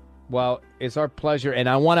 Wow. Well, it's our pleasure, and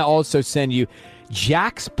I want to also send you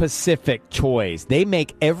Jack's Pacific Toys. They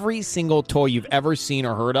make every single toy you've ever seen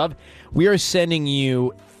or heard of. We are sending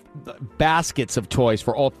you baskets of toys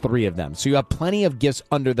for all 3 of them. So you have plenty of gifts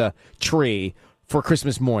under the tree for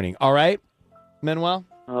Christmas morning. All right, Manuel?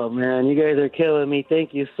 Oh, man. You guys are killing me.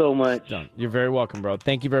 Thank you so much. Done. You're very welcome, bro.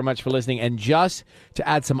 Thank you very much for listening. And just to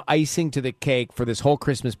add some icing to the cake for this whole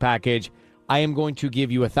Christmas package, I am going to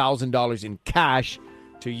give you $1,000 in cash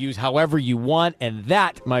to use however you want. And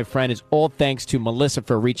that, my friend, is all thanks to Melissa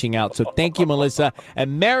for reaching out. So thank you, Melissa.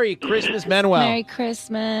 And Merry Christmas, Manuel. Merry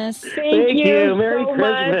Christmas. Thank you you. Merry so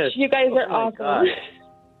Christmas. much. You guys are Oh, my awesome. God.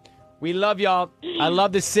 We love y'all. I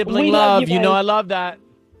love the sibling We love love. you You know guys. I love that.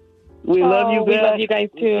 We love you We back. love you guys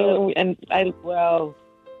too. And Well,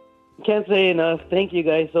 can't say enough. Thank you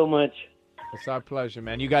guys so much. It's our pleasure,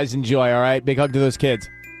 man. You guys enjoy, all right? Big hug to those kids.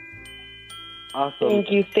 Awesome.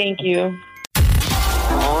 Thank you. Thank you.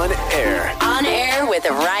 On air. On air Air with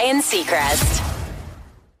Ryan Seacrest.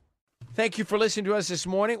 Thank you for listening to us this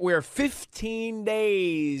morning. We're 15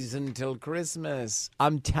 days until Christmas.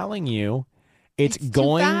 I'm telling you, it's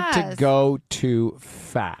going to go too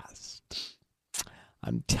fast.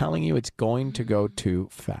 I'm telling you, it's going to go too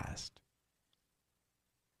fast.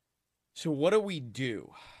 So what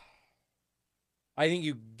do? I think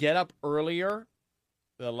you get up earlier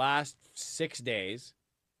the last 6 days.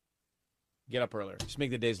 Get up earlier. Just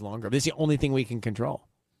make the days longer. This is the only thing we can control.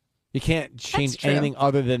 You can't change anything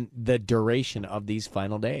other than the duration of these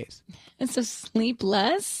final days. And so sleep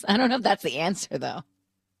less? I don't know if that's the answer, though.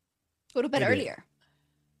 Go to bed earlier.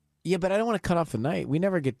 Yeah, but I don't want to cut off the night. We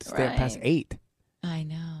never get to stay up past 8. I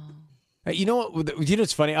know. You know what? You know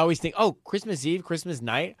what's funny? I always think, oh, Christmas Eve, Christmas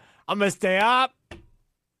night, I'm going to stay up.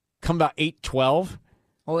 Come about 8:12.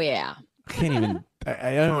 Oh, yeah. I can't even,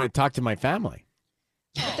 I don't want to talk to my family.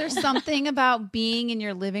 But there's something about being in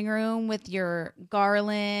your living room with your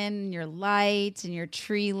garland, your lights, and your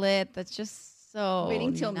tree lit that's just so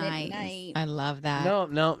waiting till nice. midnight. I love that.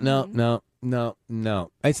 No.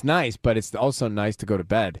 It's nice, but it's also nice to go to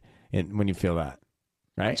bed when you feel that,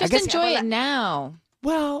 right? Just enjoy it now.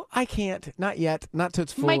 Well, I can't. Not yet. Not to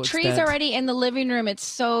its full My extent. tree's already in the living room. It's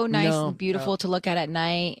so nice and beautiful to look at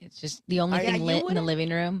night. It's just the only thing lit in the living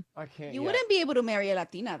room. I can't. You wouldn't be able to marry a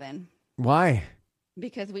Latina then. Why?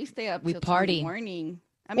 Because we stay up We till party. 2 in the morning.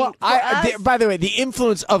 I mean, well, by the way, the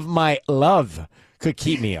influence of my love could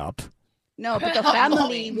keep me up. No, but the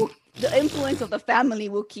family the influence of the family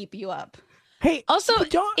will keep you up. Hey, also,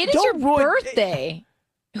 it is your birthday.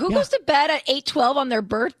 Who goes to bed at 8:12 on their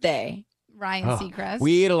birthday? Ryan Seacrest.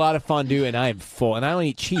 We eat a lot of fondue, and I am full, and I don't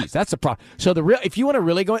eat cheese. That's the problem. So if you want to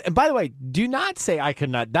really go, and by the way, do not say I could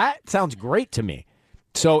not. That sounds great to me.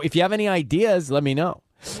 So if you have any ideas, let me know.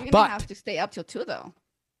 You're gonna have to stay up till 2 though.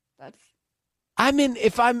 That's. I mean,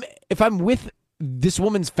 if I'm with this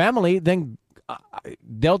woman's family, then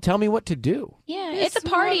they'll tell me what to do. Yeah, it's a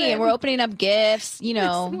party, and we're opening up gifts. You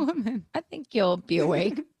know, I think you'll be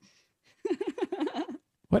awake.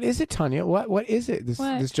 What is it, Tanya? What is it? This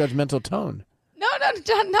judgmental tone. No, not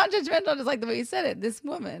judgmental. Just like the way you said it. This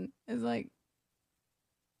woman is like.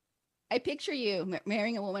 I picture you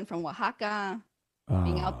marrying a woman from Oaxaca,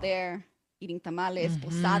 being out there eating tamales,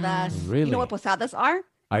 posadas. Really? You know what posadas are?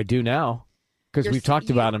 I do now, because we've talked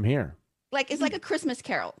about them here. Like it's like a Christmas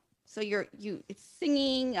carol. So it's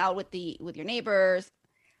singing out with your neighbors.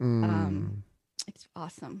 It's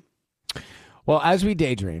awesome. Well, as we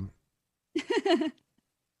daydream.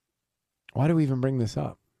 Why do we even bring this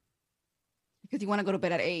up? Because you want to go to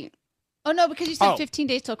bed at 8. Oh, no, because you said 15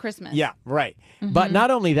 days till Christmas. Yeah, right. But not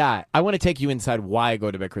only that, I want to take you inside why I go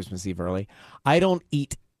to bed Christmas Eve early. I don't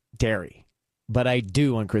eat dairy, but I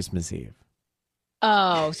do on Christmas Eve.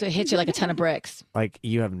 Oh, so it hits you like a ton of bricks. Like,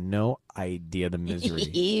 you have no idea the misery.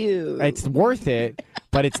 Ew. It's worth it,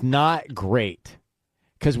 but it's not great.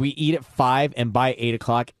 Because we eat at 5, and by 8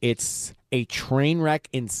 o'clock, it's a train wreck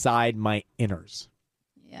inside my innards.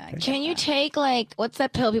 Yeah. Can you take, like, what's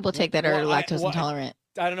that pill people take that are lactose intolerant?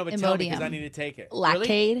 I don't know, but tell me because I need to take it.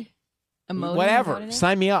 Lactaid? Imodium? Whatever.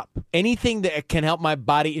 Sign me up. Anything that can help my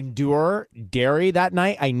body endure dairy that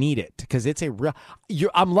night, I need it. Because it's a real...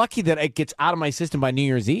 I'm lucky that it gets out of my system by New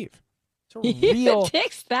Year's Eve. It's a real... It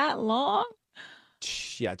takes that long?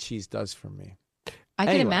 Yeah, cheese does for me. I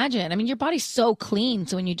can imagine. I mean, your body's so clean,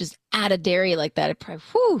 so when you just add a dairy like that, it probably...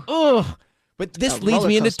 Whew. Ugh. But this leads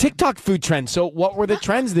me into TikTok food trends. So what were the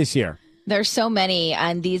trends this year? There's so many,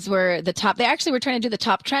 and these were the top. They actually were trying to do the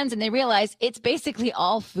top trends, and they realized it's basically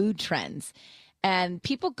all food trends. And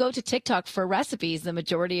people go to TikTok for recipes the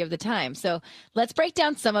majority of the time. So let's break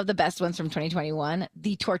down some of the best ones from 2021.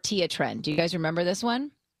 The tortilla trend. Do you guys remember this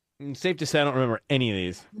one? Safe to say I don't remember any of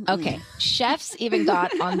these. Okay. Chefs even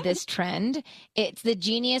got on this trend. It's the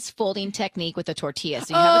genius folding technique with a tortilla.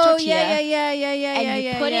 So you have a tortilla. And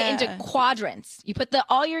you put it into quadrants. You put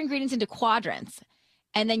all your ingredients into quadrants.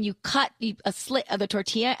 And then you cut a slit of the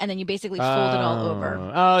tortilla, and then you basically fold it all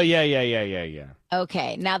over. Oh, yeah.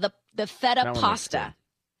 Okay. Now the feta pasta.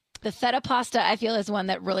 The feta pasta, I feel, is one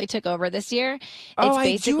that really took over this year.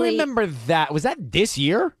 I do remember that. Was that this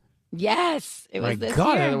year? Yes, it was this year.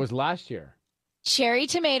 My God, it was last year. Cherry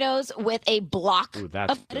tomatoes with a block of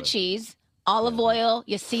feta cheese, olive oil.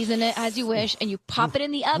 You season it as you wish, and you pop it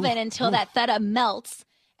in the oven until that feta melts,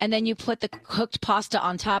 and then you put the cooked pasta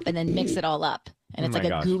on top, and then mix it all up. And it's like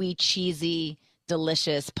a gooey, cheesy,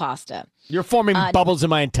 delicious pasta. You're forming bubbles in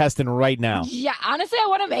my intestine right now. Yeah, honestly, I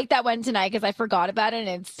want to make that one tonight because I forgot about it,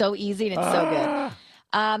 and it's so easy and it's so good.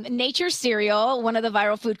 Nature cereal, one of the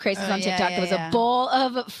viral food crazes on TikTok. It was a bowl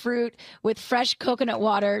of fruit with fresh coconut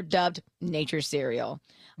water dubbed nature cereal.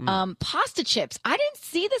 Pasta chips. I didn't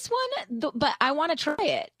see this one, but I want to try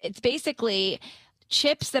it. It's basically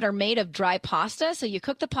chips that are made of dry pasta. So you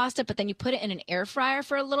cook the pasta, but then you put it in an air fryer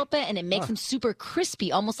for a little bit, and it makes them super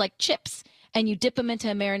crispy, almost like chips. And you dip them into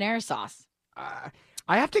a marinara sauce. I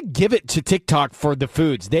have to give it to TikTok for the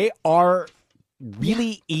foods. They are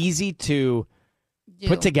really easy to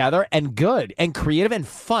put together and good and creative and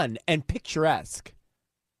fun and picturesque.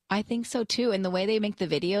 I think so too. And the way they make the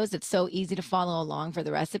videos, it's so easy to follow along for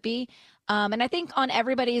the recipe. And I think on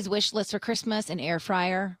everybody's wish list for Christmas, an air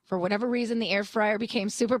fryer. For whatever reason, the air fryer became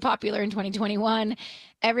super popular in 2021.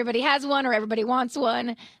 Everybody has one or everybody wants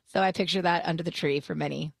one. So I picture that under the tree for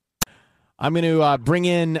many. I'm going to bring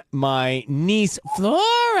in my niece,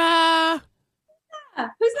 Flora.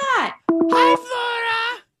 Who's that? Hi,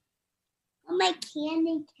 Flora. My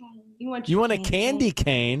candy cane. You want a candy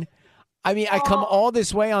cane? I mean, I come all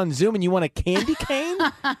this way on Zoom and you want a candy cane?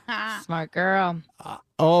 Smart girl.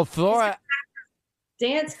 Flora.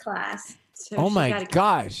 Dance class. So oh, my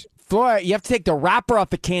gosh. Flora, you have to take the wrapper off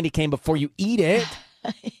the candy cane before you eat it.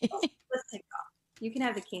 Let's take it off. You can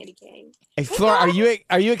have the candy cane. Hey, Flora,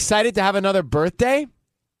 are you excited to have another birthday?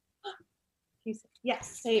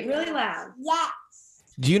 Yes. Say it really loud. Yes.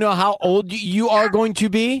 Do you know how old you are going to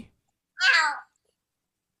be?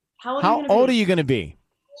 How old are you going to be?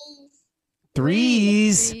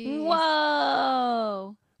 3s.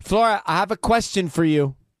 Whoa. Flora, I have a question for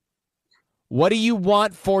you. What do you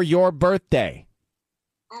want for your birthday?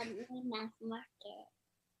 A mass market.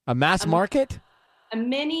 A mass market? A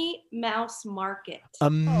Minnie Mouse market. A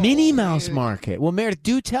Minnie Mouse market. Well, Meredith,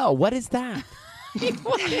 do tell. What is that?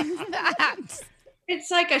 What is that?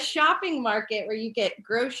 It's like a shopping market where you get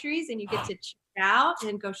groceries and you get to check out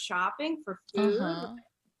and go shopping for food.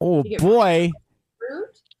 Oh, boy. Fruit.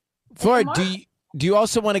 Flora, do you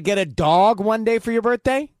also want to get a dog one day for your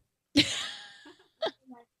birthday?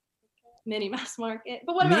 Minnie Mouse market.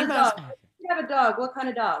 But what about a dog? You have a dog. What kind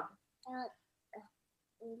of dog?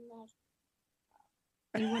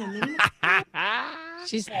 You want a Minnie Mouse?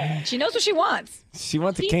 She knows what she wants. She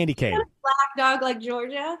wants a candy cane. A black dog like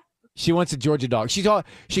Georgia? She wants a Georgia dog. She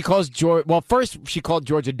calls Georgia. Well, first she called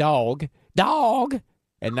Georgia dog,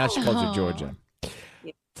 and now she calls her Georgia.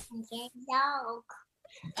 Dog.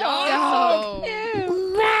 Dog.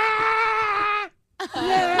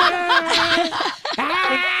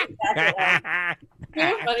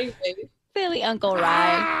 Silly Uncle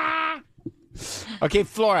Rye. Okay,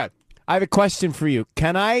 Flora, I have a question for you.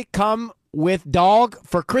 Can I come with dog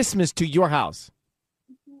for Christmas to your house?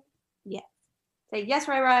 Yes. Say yes,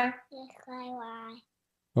 Rai. Yes, Rai.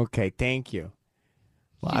 Okay, thank you.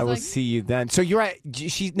 Well, I will see you then. So you're at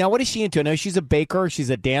now. What is she into? I know she's a baker.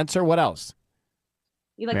 She's a dancer. What else?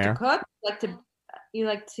 You like to cook? You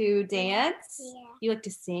like to dance? Yeah. You like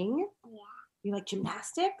to sing? Yeah. You like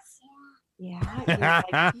gymnastics? Yeah. I'll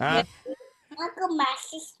go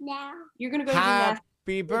gymnastics now. You're gonna go to gymnastics.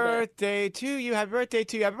 Happy birthday to you. Happy birthday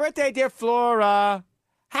to you. Happy birthday, dear Flora.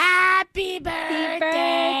 Happy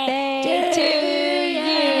birthday to you.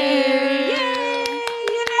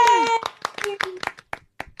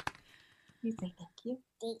 You say thank you.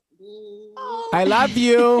 Thank you. I love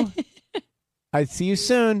you. I see you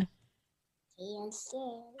soon. See you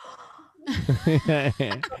soon.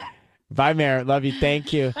 Bye, Mare. Love you.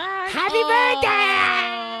 Thank you. Bye. Happy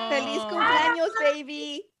birthday! Feliz cumpleaños,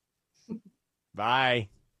 baby. Bye.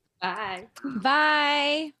 Bye.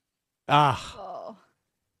 Bye.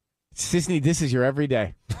 Sisney, this is your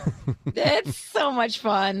everyday. It's so much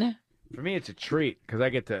fun. For me, it's a treat because I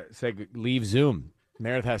get to leave Zoom.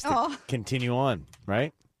 Meredith has to continue on,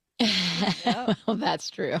 right? Well, that's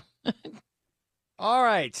true. All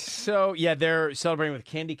right. So, yeah, they're celebrating with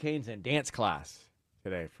candy canes and dance class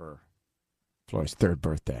today for Flora's 3rd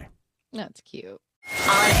birthday. That's cute.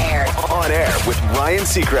 On air. On air with Ryan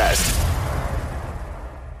Seacrest.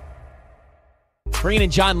 Bringing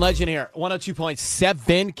in John Legend here,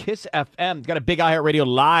 102.7 KISS FM. Got a big iHeartRadio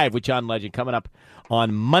Live with John Legend coming up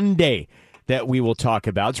on Monday that we will talk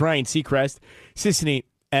about. It's Ryan Seacrest, Sisney,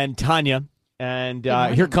 and Tanya. And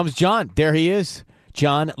here comes John. There he is.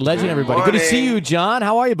 John Legend, everybody. Good to see you, John.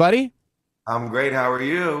 How are you, buddy? I'm great. How are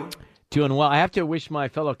you? Doing well. I have to wish my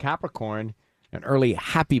fellow Capricorn an early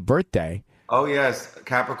happy birthday. Oh, yes.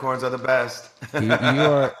 Capricorns are the best.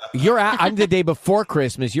 I'm the day before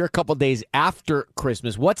Christmas. You're a couple days after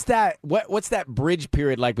Christmas. What's that bridge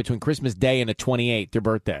period like between Christmas Day and the 28th, your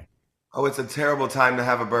birthday? Oh, it's a terrible time to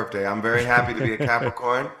have a birthday. I'm very happy to be a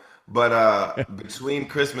Capricorn, but between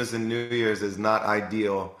Christmas and New Year's is not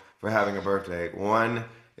ideal for having a birthday. One,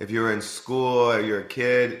 if you're in school or you're a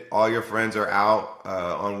kid, all your friends are out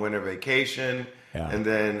on winter vacation. Yeah. And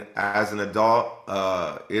then as an adult,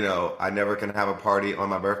 I never can have a party on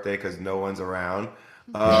my birthday because no one's around.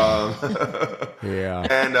 Yeah.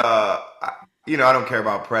 And, I don't care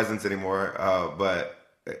about presents anymore. But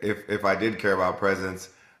if I did care about presents,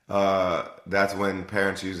 that's when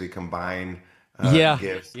parents usually combine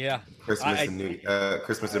gifts. Yeah.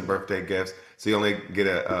 Christmas and birthday gifts. So you only get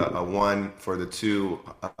a one for the two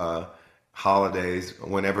holidays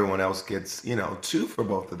when everyone else gets, two for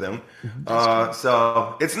both of them.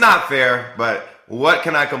 So it's not fair, but what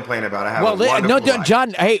can I complain about? I have a wonderful life.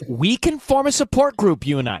 John, hey, we can form a support group,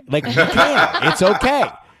 you and I. Like, we can. It's okay.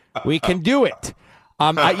 We can do it.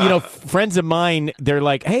 Friends of mine, they're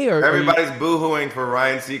like, hey, everybody's boo-hooing for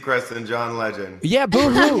Ryan Seacrest and John Legend. Yeah,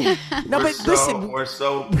 boo-hoo. Listen, we're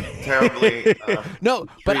so terribly no,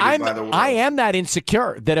 but by the world. I am that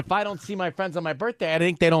insecure that if I don't see my friends on my birthday, I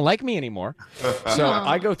think they don't like me anymore. So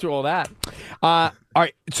I go through all that. All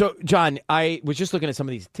right, so John, I was just looking at some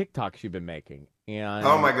of these TikToks you've been making, and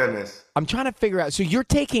oh my goodness, I'm trying to figure out. So you're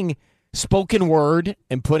taking spoken word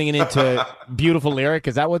and putting it into beautiful lyric.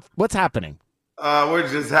 Is that what's happening? We're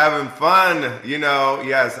just having fun,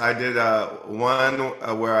 Yes, I did one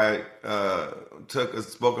where I took a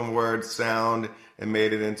spoken word sound and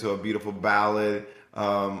made it into a beautiful ballad.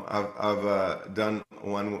 I've done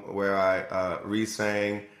one where I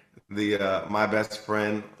re-sang the My Best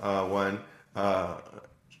Friend one,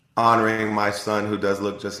 honoring my son who does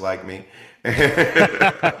look just like me. And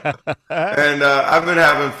I've been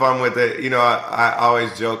having fun with it. I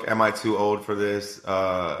always joke, am I too old for this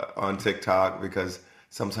on TikTok? Because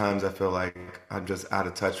sometimes I feel like I'm just out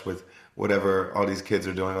of touch with whatever all these kids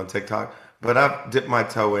are doing on TikTok. But I've dipped my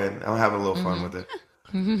toe in. I'm having a little fun with it.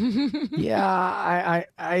 Yeah,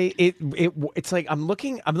 it's like I'm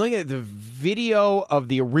looking at the video of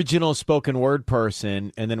the original spoken word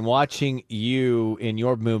person and then watching you in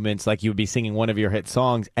your movements like you would be singing one of your hit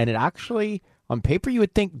songs, and it actually on paper you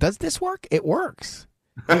would think, does this work? It works.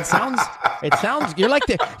 It sounds you're like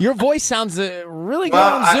your voice sounds really good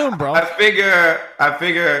on Zoom, bro. I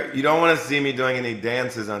figure you don't want to see me doing any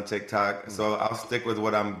dances on TikTok, so I'll stick with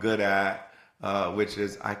what I'm good at. Which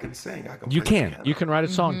is I can sing. You can write a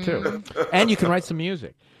song too, and you can write some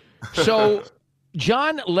music. So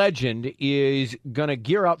John Legend is gonna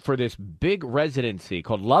gear up for this big residency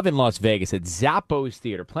called Love in Las Vegas at Zappos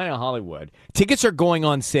Theater, Planet Hollywood. Tickets are going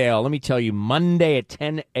on sale. Let me tell you, Monday at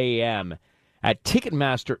 10 a.m. at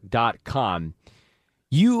Ticketmaster.com.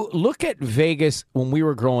 You look at Vegas when we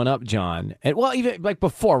were growing up, John, and well, even like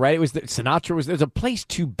before, right? It was Sinatra there's a place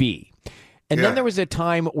to be. And then there was a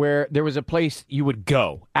time where there was a place you would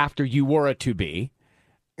go after you were a to be.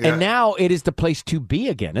 Yeah. And now it is the place to be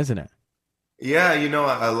again, isn't it? Yeah,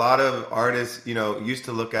 a lot of artists, used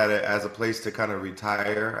to look at it as a place to kind of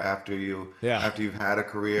retire after you've had a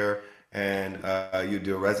career and you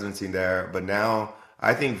do a residency there. But now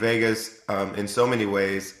I think Vegas, in so many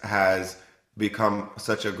ways, has become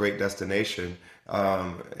such a great destination.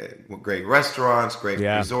 Great restaurants, great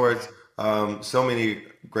resorts. So many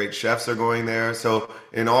great chefs are going there. So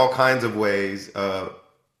in all kinds of ways,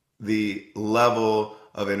 the level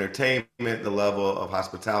of entertainment, the level of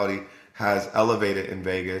hospitality has elevated in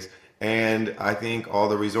Vegas. And I think all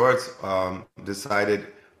the resorts decided,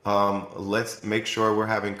 let's make sure we're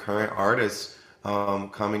having current artists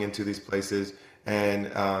coming into these places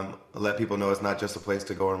and let people know it's not just a place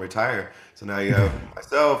to go and retire. So now you have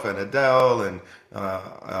myself and Adele and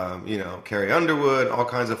Carrie Underwood, all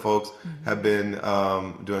kinds of folks have been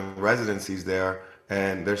doing residencies there,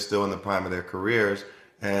 and they're still in the prime of their careers.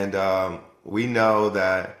 And we know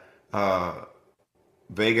that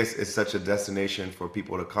Vegas is such a destination for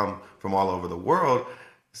people to come from all over the world.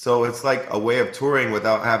 So it's like a way of touring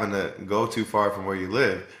without having to go too far from where you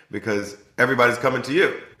live because everybody's coming to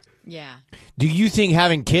you. Yeah. Do you think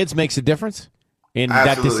having kids makes a difference in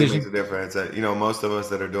that decision? Absolutely makes a difference. Most of us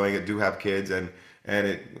that are doing it do have kids, and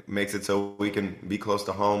it makes it so we can be close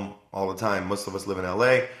to home all the time. Most of us live in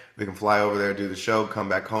LA. We can fly over there, do the show, come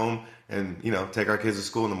back home, and take our kids to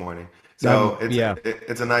school in the morning. So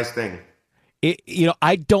it's a nice thing.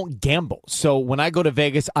 I don't gamble. So when I go to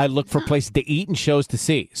Vegas, I look for places to eat and shows to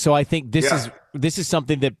see. So I think this is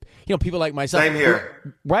something that, people like myself. Same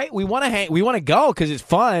here. Right? We want to hang. We want to go because it's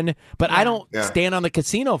fun, but I don't stand on the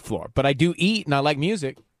casino floor. But I do eat and I like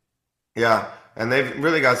music. Yeah. And they've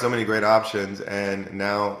really got so many great options. And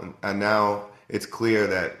now it's clear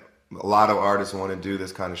that a lot of artists want to do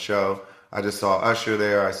this kind of show. I just saw Usher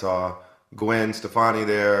there. I saw Gwen Stefani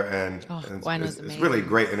there, and Gwen was it's really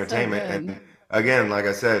great entertainment. So and again, like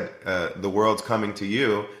I said, the world's coming to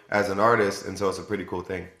you as an artist, and so it's a pretty cool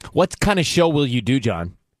thing. What kind of show will you do,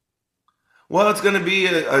 John? Well, it's going to be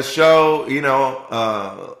a show,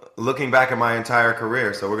 looking back at my entire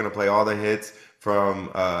career. So we're going to play all the hits from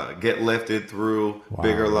Get Lifted through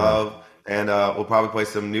Bigger Love. And we'll probably play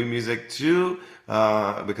some new music too,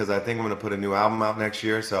 because I think I'm going to put a new album out next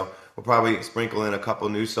year. So we'll probably sprinkle in a couple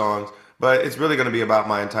new songs. But it's really going to be about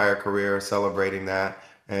my entire career, celebrating that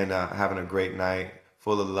and having a great night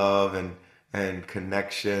full of love and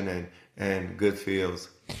connection and good feels.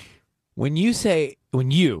 When you say,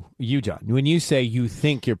 John, when you say you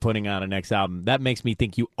think you're putting out a next album, that makes me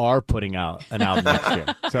think you are putting out an album next year.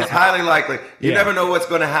 So, it's highly likely. You never know what's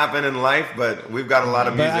going to happen in life, but we've got a lot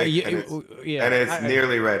of music, and it's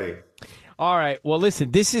nearly ready. All right. Well,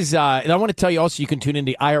 listen, this is, and I want to tell you also, you can tune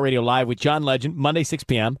into iHeartRadio Live with John Legend, Monday, 6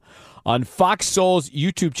 p.m. on Fox Soul's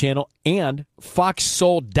YouTube channel and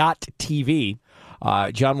foxsoul.tv.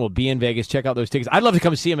 John will be in Vegas. Check out those tickets. I'd love to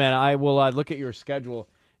come see him, man. I will look at your schedule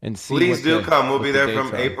and see. Please do come. We'll be there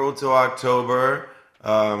from April to October,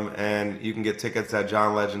 and you can get tickets at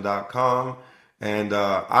johnlegend.com. And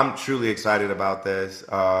I'm truly excited about this.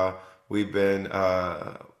 We've been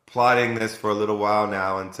plotting this for a little while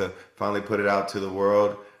now, and to finally put it out to the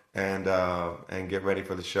world and get ready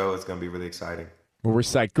for the show, it's going to be really exciting. Well, we're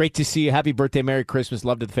psyched. Great to see you. Happy birthday, Merry Christmas.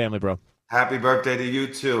 Love to the family, bro. Happy birthday to you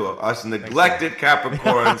too, us neglected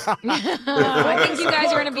Capricorns. I think you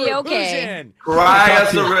guys are going to be okay. Cry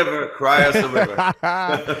us a river. Cry us a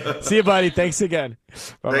river. See you, buddy. Thanks again.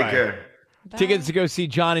 Bye-bye. Take care. Bye. Tickets to go see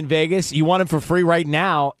John in Vegas. You want him for free right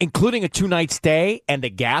now, including a 2-night stay and a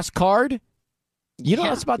gas card. You know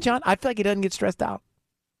what's about John? I feel like he doesn't get stressed out.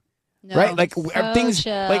 No, right? Like so things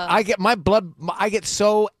chill. like I get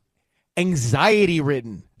so anxiety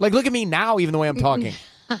ridden. Like look at me now, even the way I'm talking.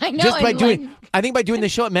 I know. Just by I think by doing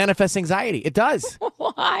this show, it manifests anxiety. It does.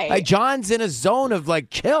 Why? Like John's in a zone of like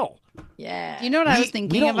chill. Yeah. Do you know what I was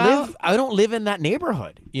thinking about? I don't live in that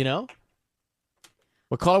neighborhood, you know?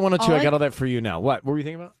 Well, caller 102, I got all that for you now. What were you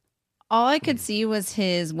thinking about? All I could see was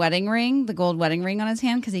his wedding ring, the gold wedding ring on his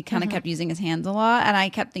hand, because he kind of kept using his hands a lot. And I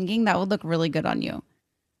kept thinking that would look really good on you.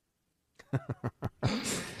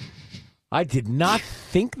 I did not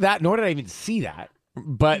think that, nor did I even see that.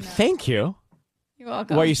 But thank you. You're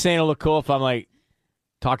welcome. What, are you saying it'll look cool if I'm like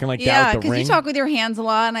talking like that Yeah, with the because ring? you talk with your hands a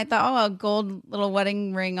lot. And I thought, oh, a gold little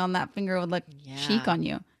wedding ring on that finger would look chic on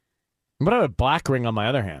you. What about a black ring on my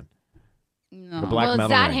other hand? No. The black Well, it's metal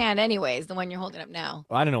that ring. hand anyways, the one you're holding up now.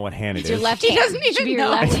 I don't know what hand it It's is. your left hand. He doesn't even be your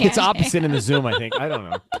left hand. It's opposite in the Zoom, I think. I don't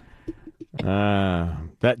know.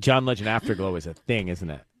 That John Legend Afterglow is a thing, isn't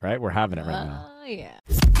it? Right? We're having it right now. Oh, yeah.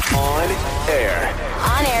 On air.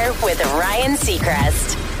 On air with Ryan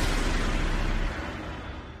Seacrest.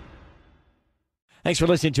 Thanks for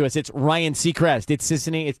listening to us. It's Ryan Seacrest. It's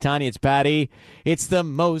Sissany. It's Tanya. It's Patty. It's the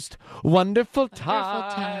most wonderful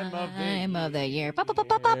time of the year.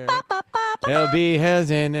 There'll be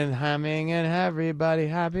huzzing and humming and everybody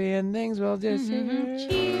happy and things will just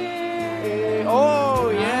cheer.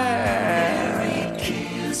 Oh, yeah. Merry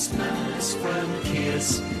Christmas from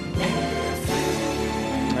Kiss.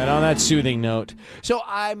 And on that soothing note, so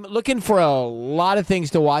I'm looking for a lot of things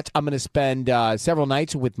to watch. I'm going to spend several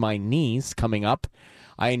nights with my niece coming up.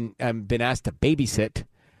 I've been asked to babysit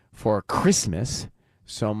for Christmas,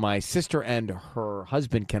 so my sister and her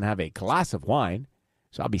husband can have a glass of wine.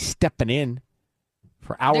 So I'll be stepping in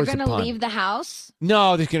for hours. They're going to leave the house?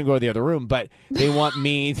 No, they're going to go to the other room, but they want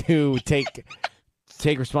me to take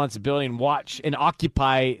responsibility and watch and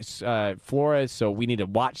occupy Flora. So we need to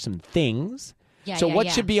watch some things. So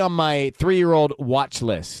what should be on my 3-year-old watch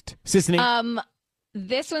list? Sissany?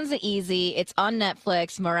 This one's easy. It's on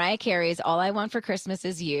Netflix. Mariah Carey's All I Want for Christmas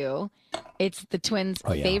Is You. It's the twins'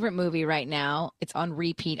 favorite movie right now. It's on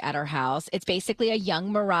repeat at our house. It's basically a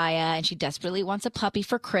young Mariah, and she desperately wants a puppy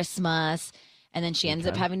for Christmas. And then she ends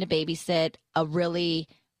up having to babysit a really,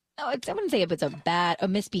 I wouldn't say if it's a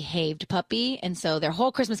misbehaved puppy. And so their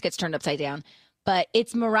whole Christmas gets turned upside down. But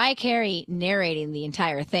it's Mariah Carey narrating the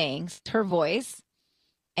entire thing. It's her voice.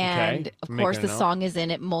 And, of course, the song is in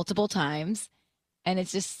it multiple times. And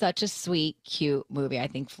it's just such a sweet, cute movie. I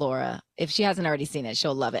think Flora, if she hasn't already seen it,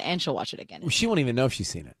 she'll love it. And she'll watch it again. She won't even know if she's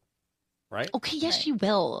seen it, right? Okay, yes, she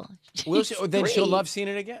will. Will she? Then she'll love seeing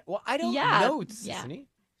it again? Well, I don't know, Sissany. Yeah.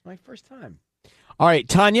 It's my first time. All right,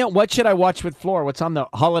 Tanya, what should I watch with Flora? What's on the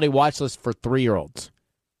holiday watch list for 3-year-olds?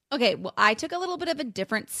 Okay, well, I took a little bit of a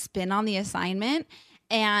different spin on the assignment,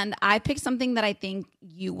 and I picked something that I think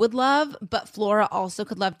you would love, but Flora also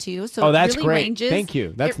could love too. So that's it really great. ranges. Thank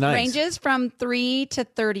you. That's nice. It ranges from 3 to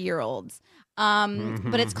 30-year-olds.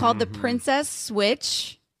 But it's called The Princess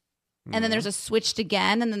Switch. And then there's a Switched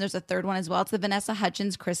Again, and then there's a third one as well. It's the Vanessa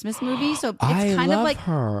Hudgens Christmas movie. So it's I kind love of like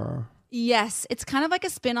her. Yes, it's kind of like a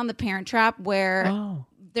spin on The Parent Trap, where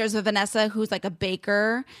there's a Vanessa who's like a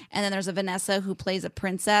baker, and then there's a Vanessa who plays a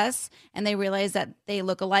princess, and they realize that they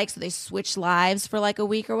look alike, so they switch lives for like a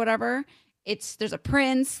week or whatever. There's a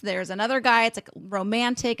prince, there's another guy. It's like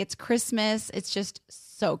romantic. It's Christmas. It's just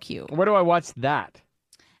so cute. Where do I watch that?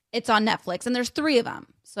 It's on Netflix, and there's 3 of them,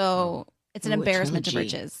 so it's an embarrassment to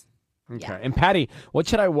trilogy. riches. Okay. And Patty, what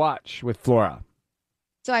should I watch with Flora?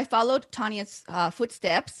 So I followed Tanya's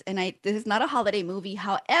footsteps, and this is not a holiday movie.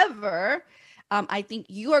 However, I think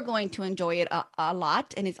you are going to enjoy it a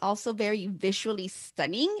lot, and it's also very visually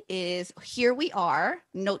stunning. Is Here We Are,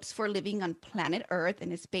 Notes for Living on Planet Earth,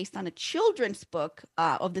 and it's based on a children's book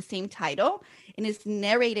of the same title, and it's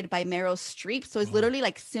narrated by Meryl Streep. So it's literally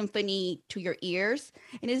like symphony to your ears,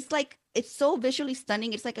 and it's so visually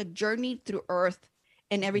stunning. It's like a journey through Earth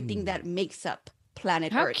and everything that makes up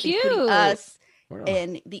planet How Earth, cute. including us. Wow.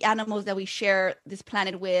 And the animals that we share this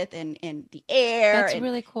planet with, and the air, That's and,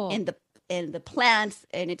 really cool. and the plants,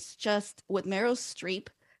 and it's just with Meryl Streep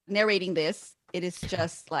narrating this, it is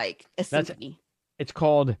just like a symphony. It's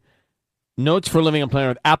called Notes for Living on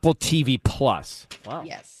Planet Earth, Apple TV Plus. Wow.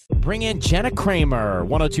 Yes. Bring in Jenna Kramer,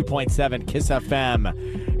 102.7 Kiss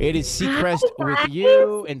FM. It is Seacrest with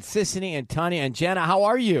you and Sissany and Tanya and Jenna. How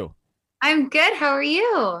are you? I'm good. How are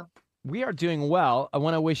you? We are doing well. I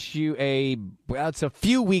want to wish you it's a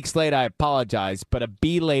few weeks late, I apologize, but a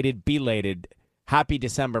belated happy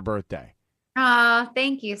December birthday. Oh,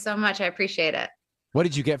 thank you so much. I appreciate it. What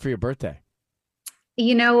did you get for your birthday?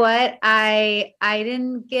 You know what? I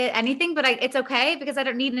didn't get anything, but it's okay because I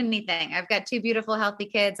don't need anything. I've got 2 beautiful, healthy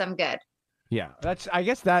kids. I'm good. Yeah, I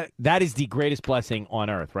guess that is the greatest blessing on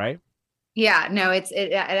earth, right? Yeah, no, it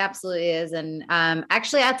absolutely is. And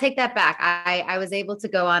actually, I'll take that back. I was able to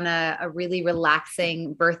go on a really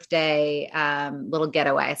relaxing birthday little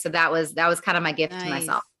getaway. So that was kind of my gift to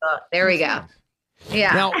myself. So there we go.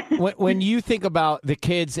 Yeah. Now, when you think about the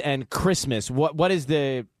kids and Christmas,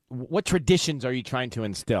 what traditions are you trying to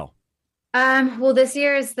instill? Well, this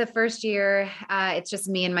year is the first year. It's just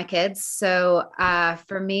me and my kids. So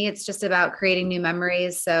for me, it's just about creating new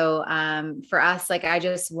memories. So for us, like I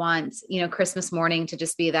just want, Christmas morning to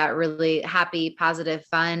just be that really happy, positive,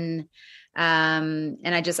 fun. And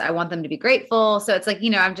I want them to be grateful. So it's like,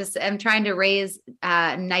 I'm trying to raise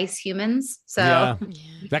nice humans. So yeah.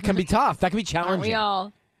 That can be tough. That can be challenging. We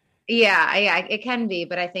all. Yeah, it can be,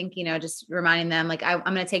 but I think, just reminding them, like I'm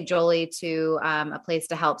going to take Jolie to a place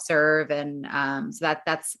to help serve. And so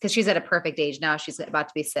that's because she's at a perfect age now. She's about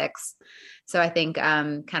to be 6. So I think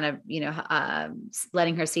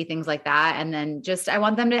letting her see things like that. And then I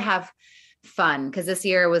want them to have fun, because this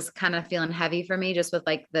year was kind of feeling heavy for me just with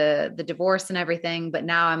like the divorce and everything. But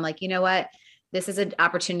now I'm like, you know what? This is an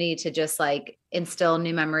opportunity to just like instill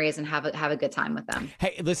new memories and have a good time with them.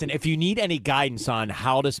 Hey, listen, if you need any guidance on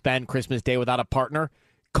how to spend Christmas Day without a partner,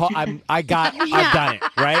 I've done it,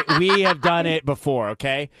 right? We have done it before,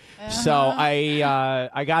 okay? So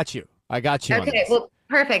I got you. I got you. Okay, well,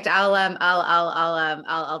 perfect.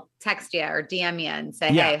 I'll text you or DM you and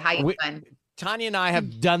say, hey, how you doing? Tanya and I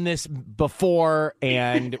have done this before,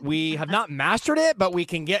 and we have not mastered it, but we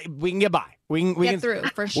can get by. We can get through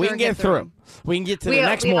for sure. We can get through. We can get to the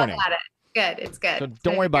next morning. Got it. Good. It's good. So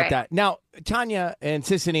don't worry about that. Now, Tanya and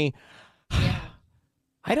Sissany,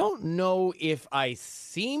 I don't know if I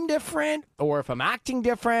seem different or if I'm acting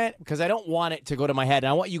different, because I don't want it to go to my head. And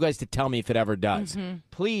I want you guys to tell me if it ever does. Mm-hmm.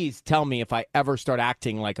 Please tell me if I ever start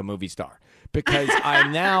acting like a movie star, because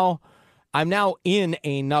I'm now in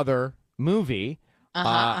another movie.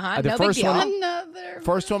 The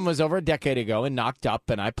first one was over a decade ago and Knocked Up,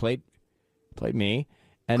 and I played me.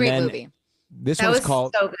 And Great then movie. This that one's was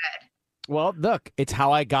called so good. Well, look, it's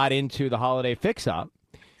how I got into the holiday fix-up.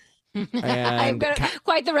 I've got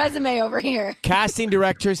quite the resume over here. Casting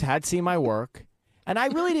directors had seen my work, and I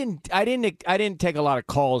really didn't take a lot of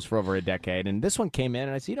calls for over a decade. And this one came in,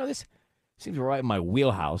 and I said, this seems right in my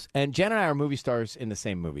wheelhouse. And Jen and I are movie stars in the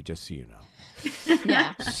same movie, just so you know.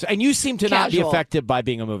 Yeah. And you seem to not be affected by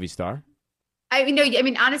being a movie star.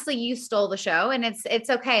 Honestly, you stole the show, and it's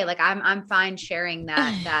okay. Like I'm fine sharing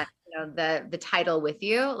that the title with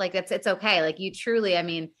you. Like it's okay. Like you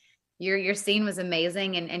truly, your scene was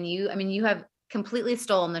amazing, and you have completely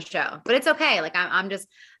stolen the show. But it's okay. Like I'm just,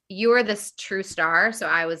 you are this true star. So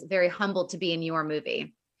I was very humbled to be in your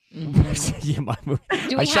movie. Yeah, my movie.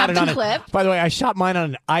 Do we have the clip? By the way, I shot mine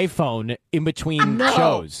on an iPhone in between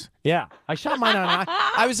shows. Yeah, I shot mine on.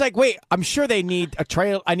 I was like, wait, I'm sure they need a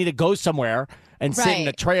trail. I need to go somewhere and sit in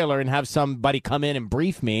a trailer and have somebody come in and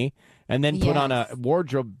brief me, and then put on a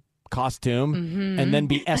wardrobe costume and then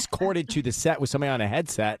be escorted to the set with somebody on a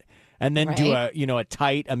headset and then do a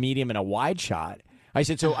tight, a medium, and a wide shot. I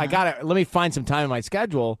said, so let me find some time in my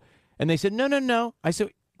schedule. And they said, no. I said,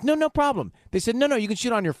 no problem. They said, no, you can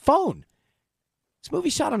shoot on your phone. This movie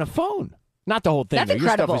shot on a phone. Not the whole thing. That's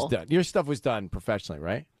incredible. Your stuff was done professionally,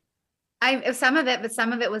 right? Some of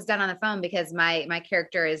it was done on the phone because my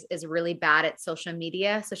character is really bad at social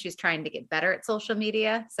media. So she's trying to get better at social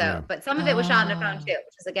media. So, but some of it was shot on the phone too,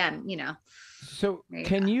 which is again, So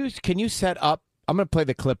can you set up, I'm going to play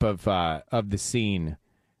the clip of the scene.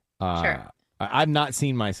 Sure. I've not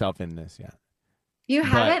seen myself in this yet. You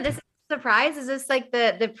haven't? This is a surprise. Is this like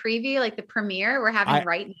the preview, like the premiere we're having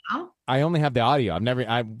right now? I only have the audio.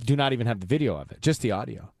 I do not even have the video of it, just the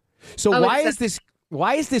audio. So why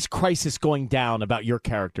is this crisis going down about your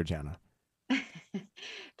character, Jana?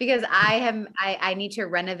 Because I need to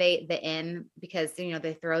renovate the inn because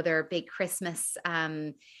they throw their big Christmas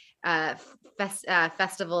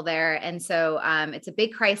festival there, and so it's a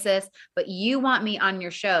big crisis. But you want me on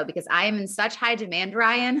your show because I am in such high demand,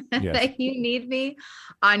 Ryan, that you need me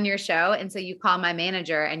on your show. And so you call my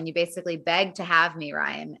manager and you basically beg to have me,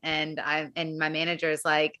 Ryan. And my manager is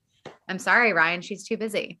like, "I'm sorry, Ryan, she's too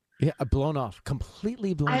busy." Yeah,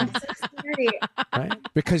 completely blown off. I'm so sorry. Right?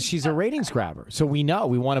 Because she's a ratings grabber. So we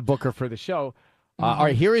want to book her for the show. All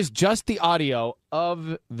right, here is just the audio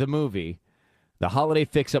of the movie, The Holiday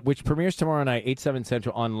Fix-Up, which premieres tomorrow night, 8/7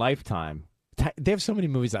 Central on Lifetime. They have so many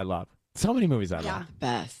movies I love. Yeah,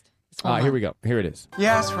 best. Here we go. Here it is.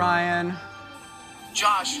 Yes, Ryan.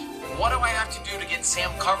 Josh, what do I have to do to get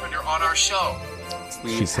Sam Carpenter on our show?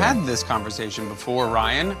 We've had this conversation before,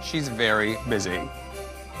 Ryan. She's very busy.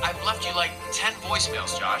 I've left you like 10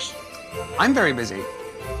 voicemails, Josh. I'm very busy.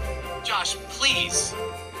 Josh, please.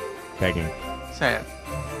 Begging. Say it.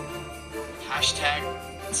 Hashtag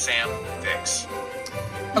Sam Fix.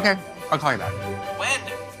 Okay, I'll call you back. When?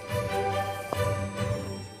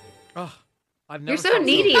 You're so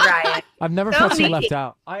needy, Ryan. I've never felt so left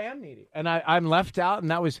out. I am needy. And I'm left out, and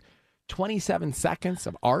that was 27 seconds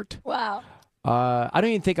of art. Wow. I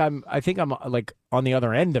don't even think I think I'm like on the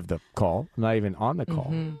other end of the call. I'm not even on the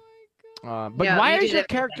call. But why is your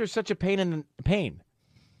character such a pain in the pain?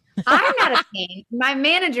 I'm not a pain. My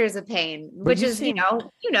manager's a pain, which is, you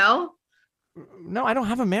know. No, I don't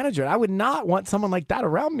have a manager. I would not want someone like that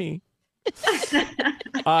around me.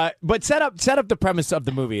 But set up the premise of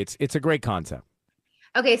the movie. It's a great concept.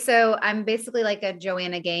 Okay, so I'm basically like a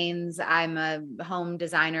Joanna Gaines. I'm a home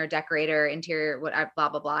designer, decorator, interior, blah,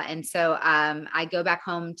 blah, blah. And so I go back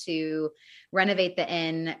home to renovate the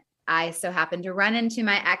inn. I so happened to run into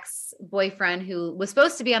my ex-boyfriend who was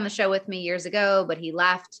supposed to be on the show with me years ago, but he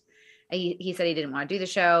left. He said he didn't want to do the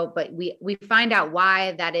show, but we find out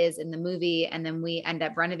why that is in the movie. And then we end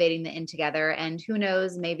up renovating the inn together. And who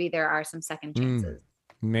knows, maybe there are some second chances.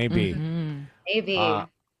 Maybe. Maybe. All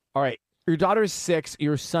right. Your daughter is 6.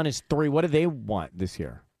 Your son is 3. What do they want this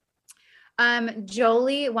year?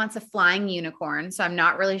 Jolie wants a flying unicorn. So I'm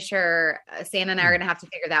not really sure. Santa and I are going to have to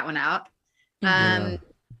figure that one out.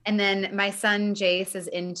 And then my son, Jace, is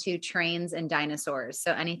into trains and dinosaurs.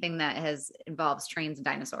 So anything that involves trains and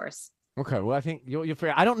dinosaurs. Okay. Well, I think you'll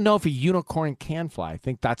figure. I don't know if a unicorn can fly. I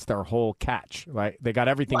think that's their whole catch, right? They got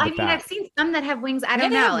everything but that. I've seen some that have wings. I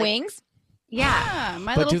don't know. Have wings? Yeah.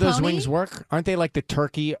 But do those wings work? Aren't they like the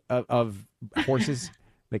turkey of horses?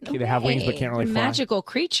 They have wings but can't really fly. Magical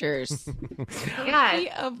creatures.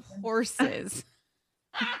 Yeah. Of horses.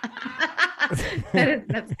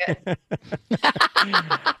 That's good.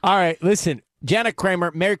 All right. Listen, Jana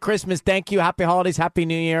Kramer, Merry Christmas. Thank you. Happy holidays. Happy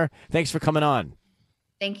New Year. Thanks for coming on.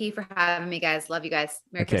 Thank you for having me, guys. Love you guys.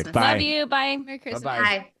 Merry Christmas. Bye. Love you. Bye. Merry Christmas.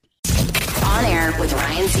 Bye-bye. Bye. On Air with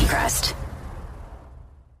Ryan Seacrest.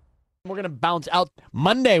 We're going to bounce out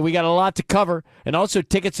Monday. We got a lot to cover. And also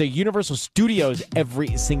tickets to Universal Studios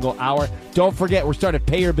every single hour. Don't forget, we're starting to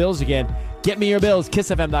pay your bills again. Get me your bills,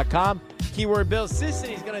 kissfm.com. Keyword bills.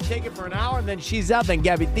 Sissy's going to take it for an hour, and then she's out. Then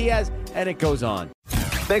Gabby Diaz, and it goes on.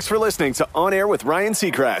 Thanks for listening to On Air with Ryan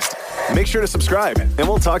Seacrest. Make sure to subscribe, and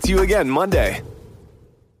we'll talk to you again Monday.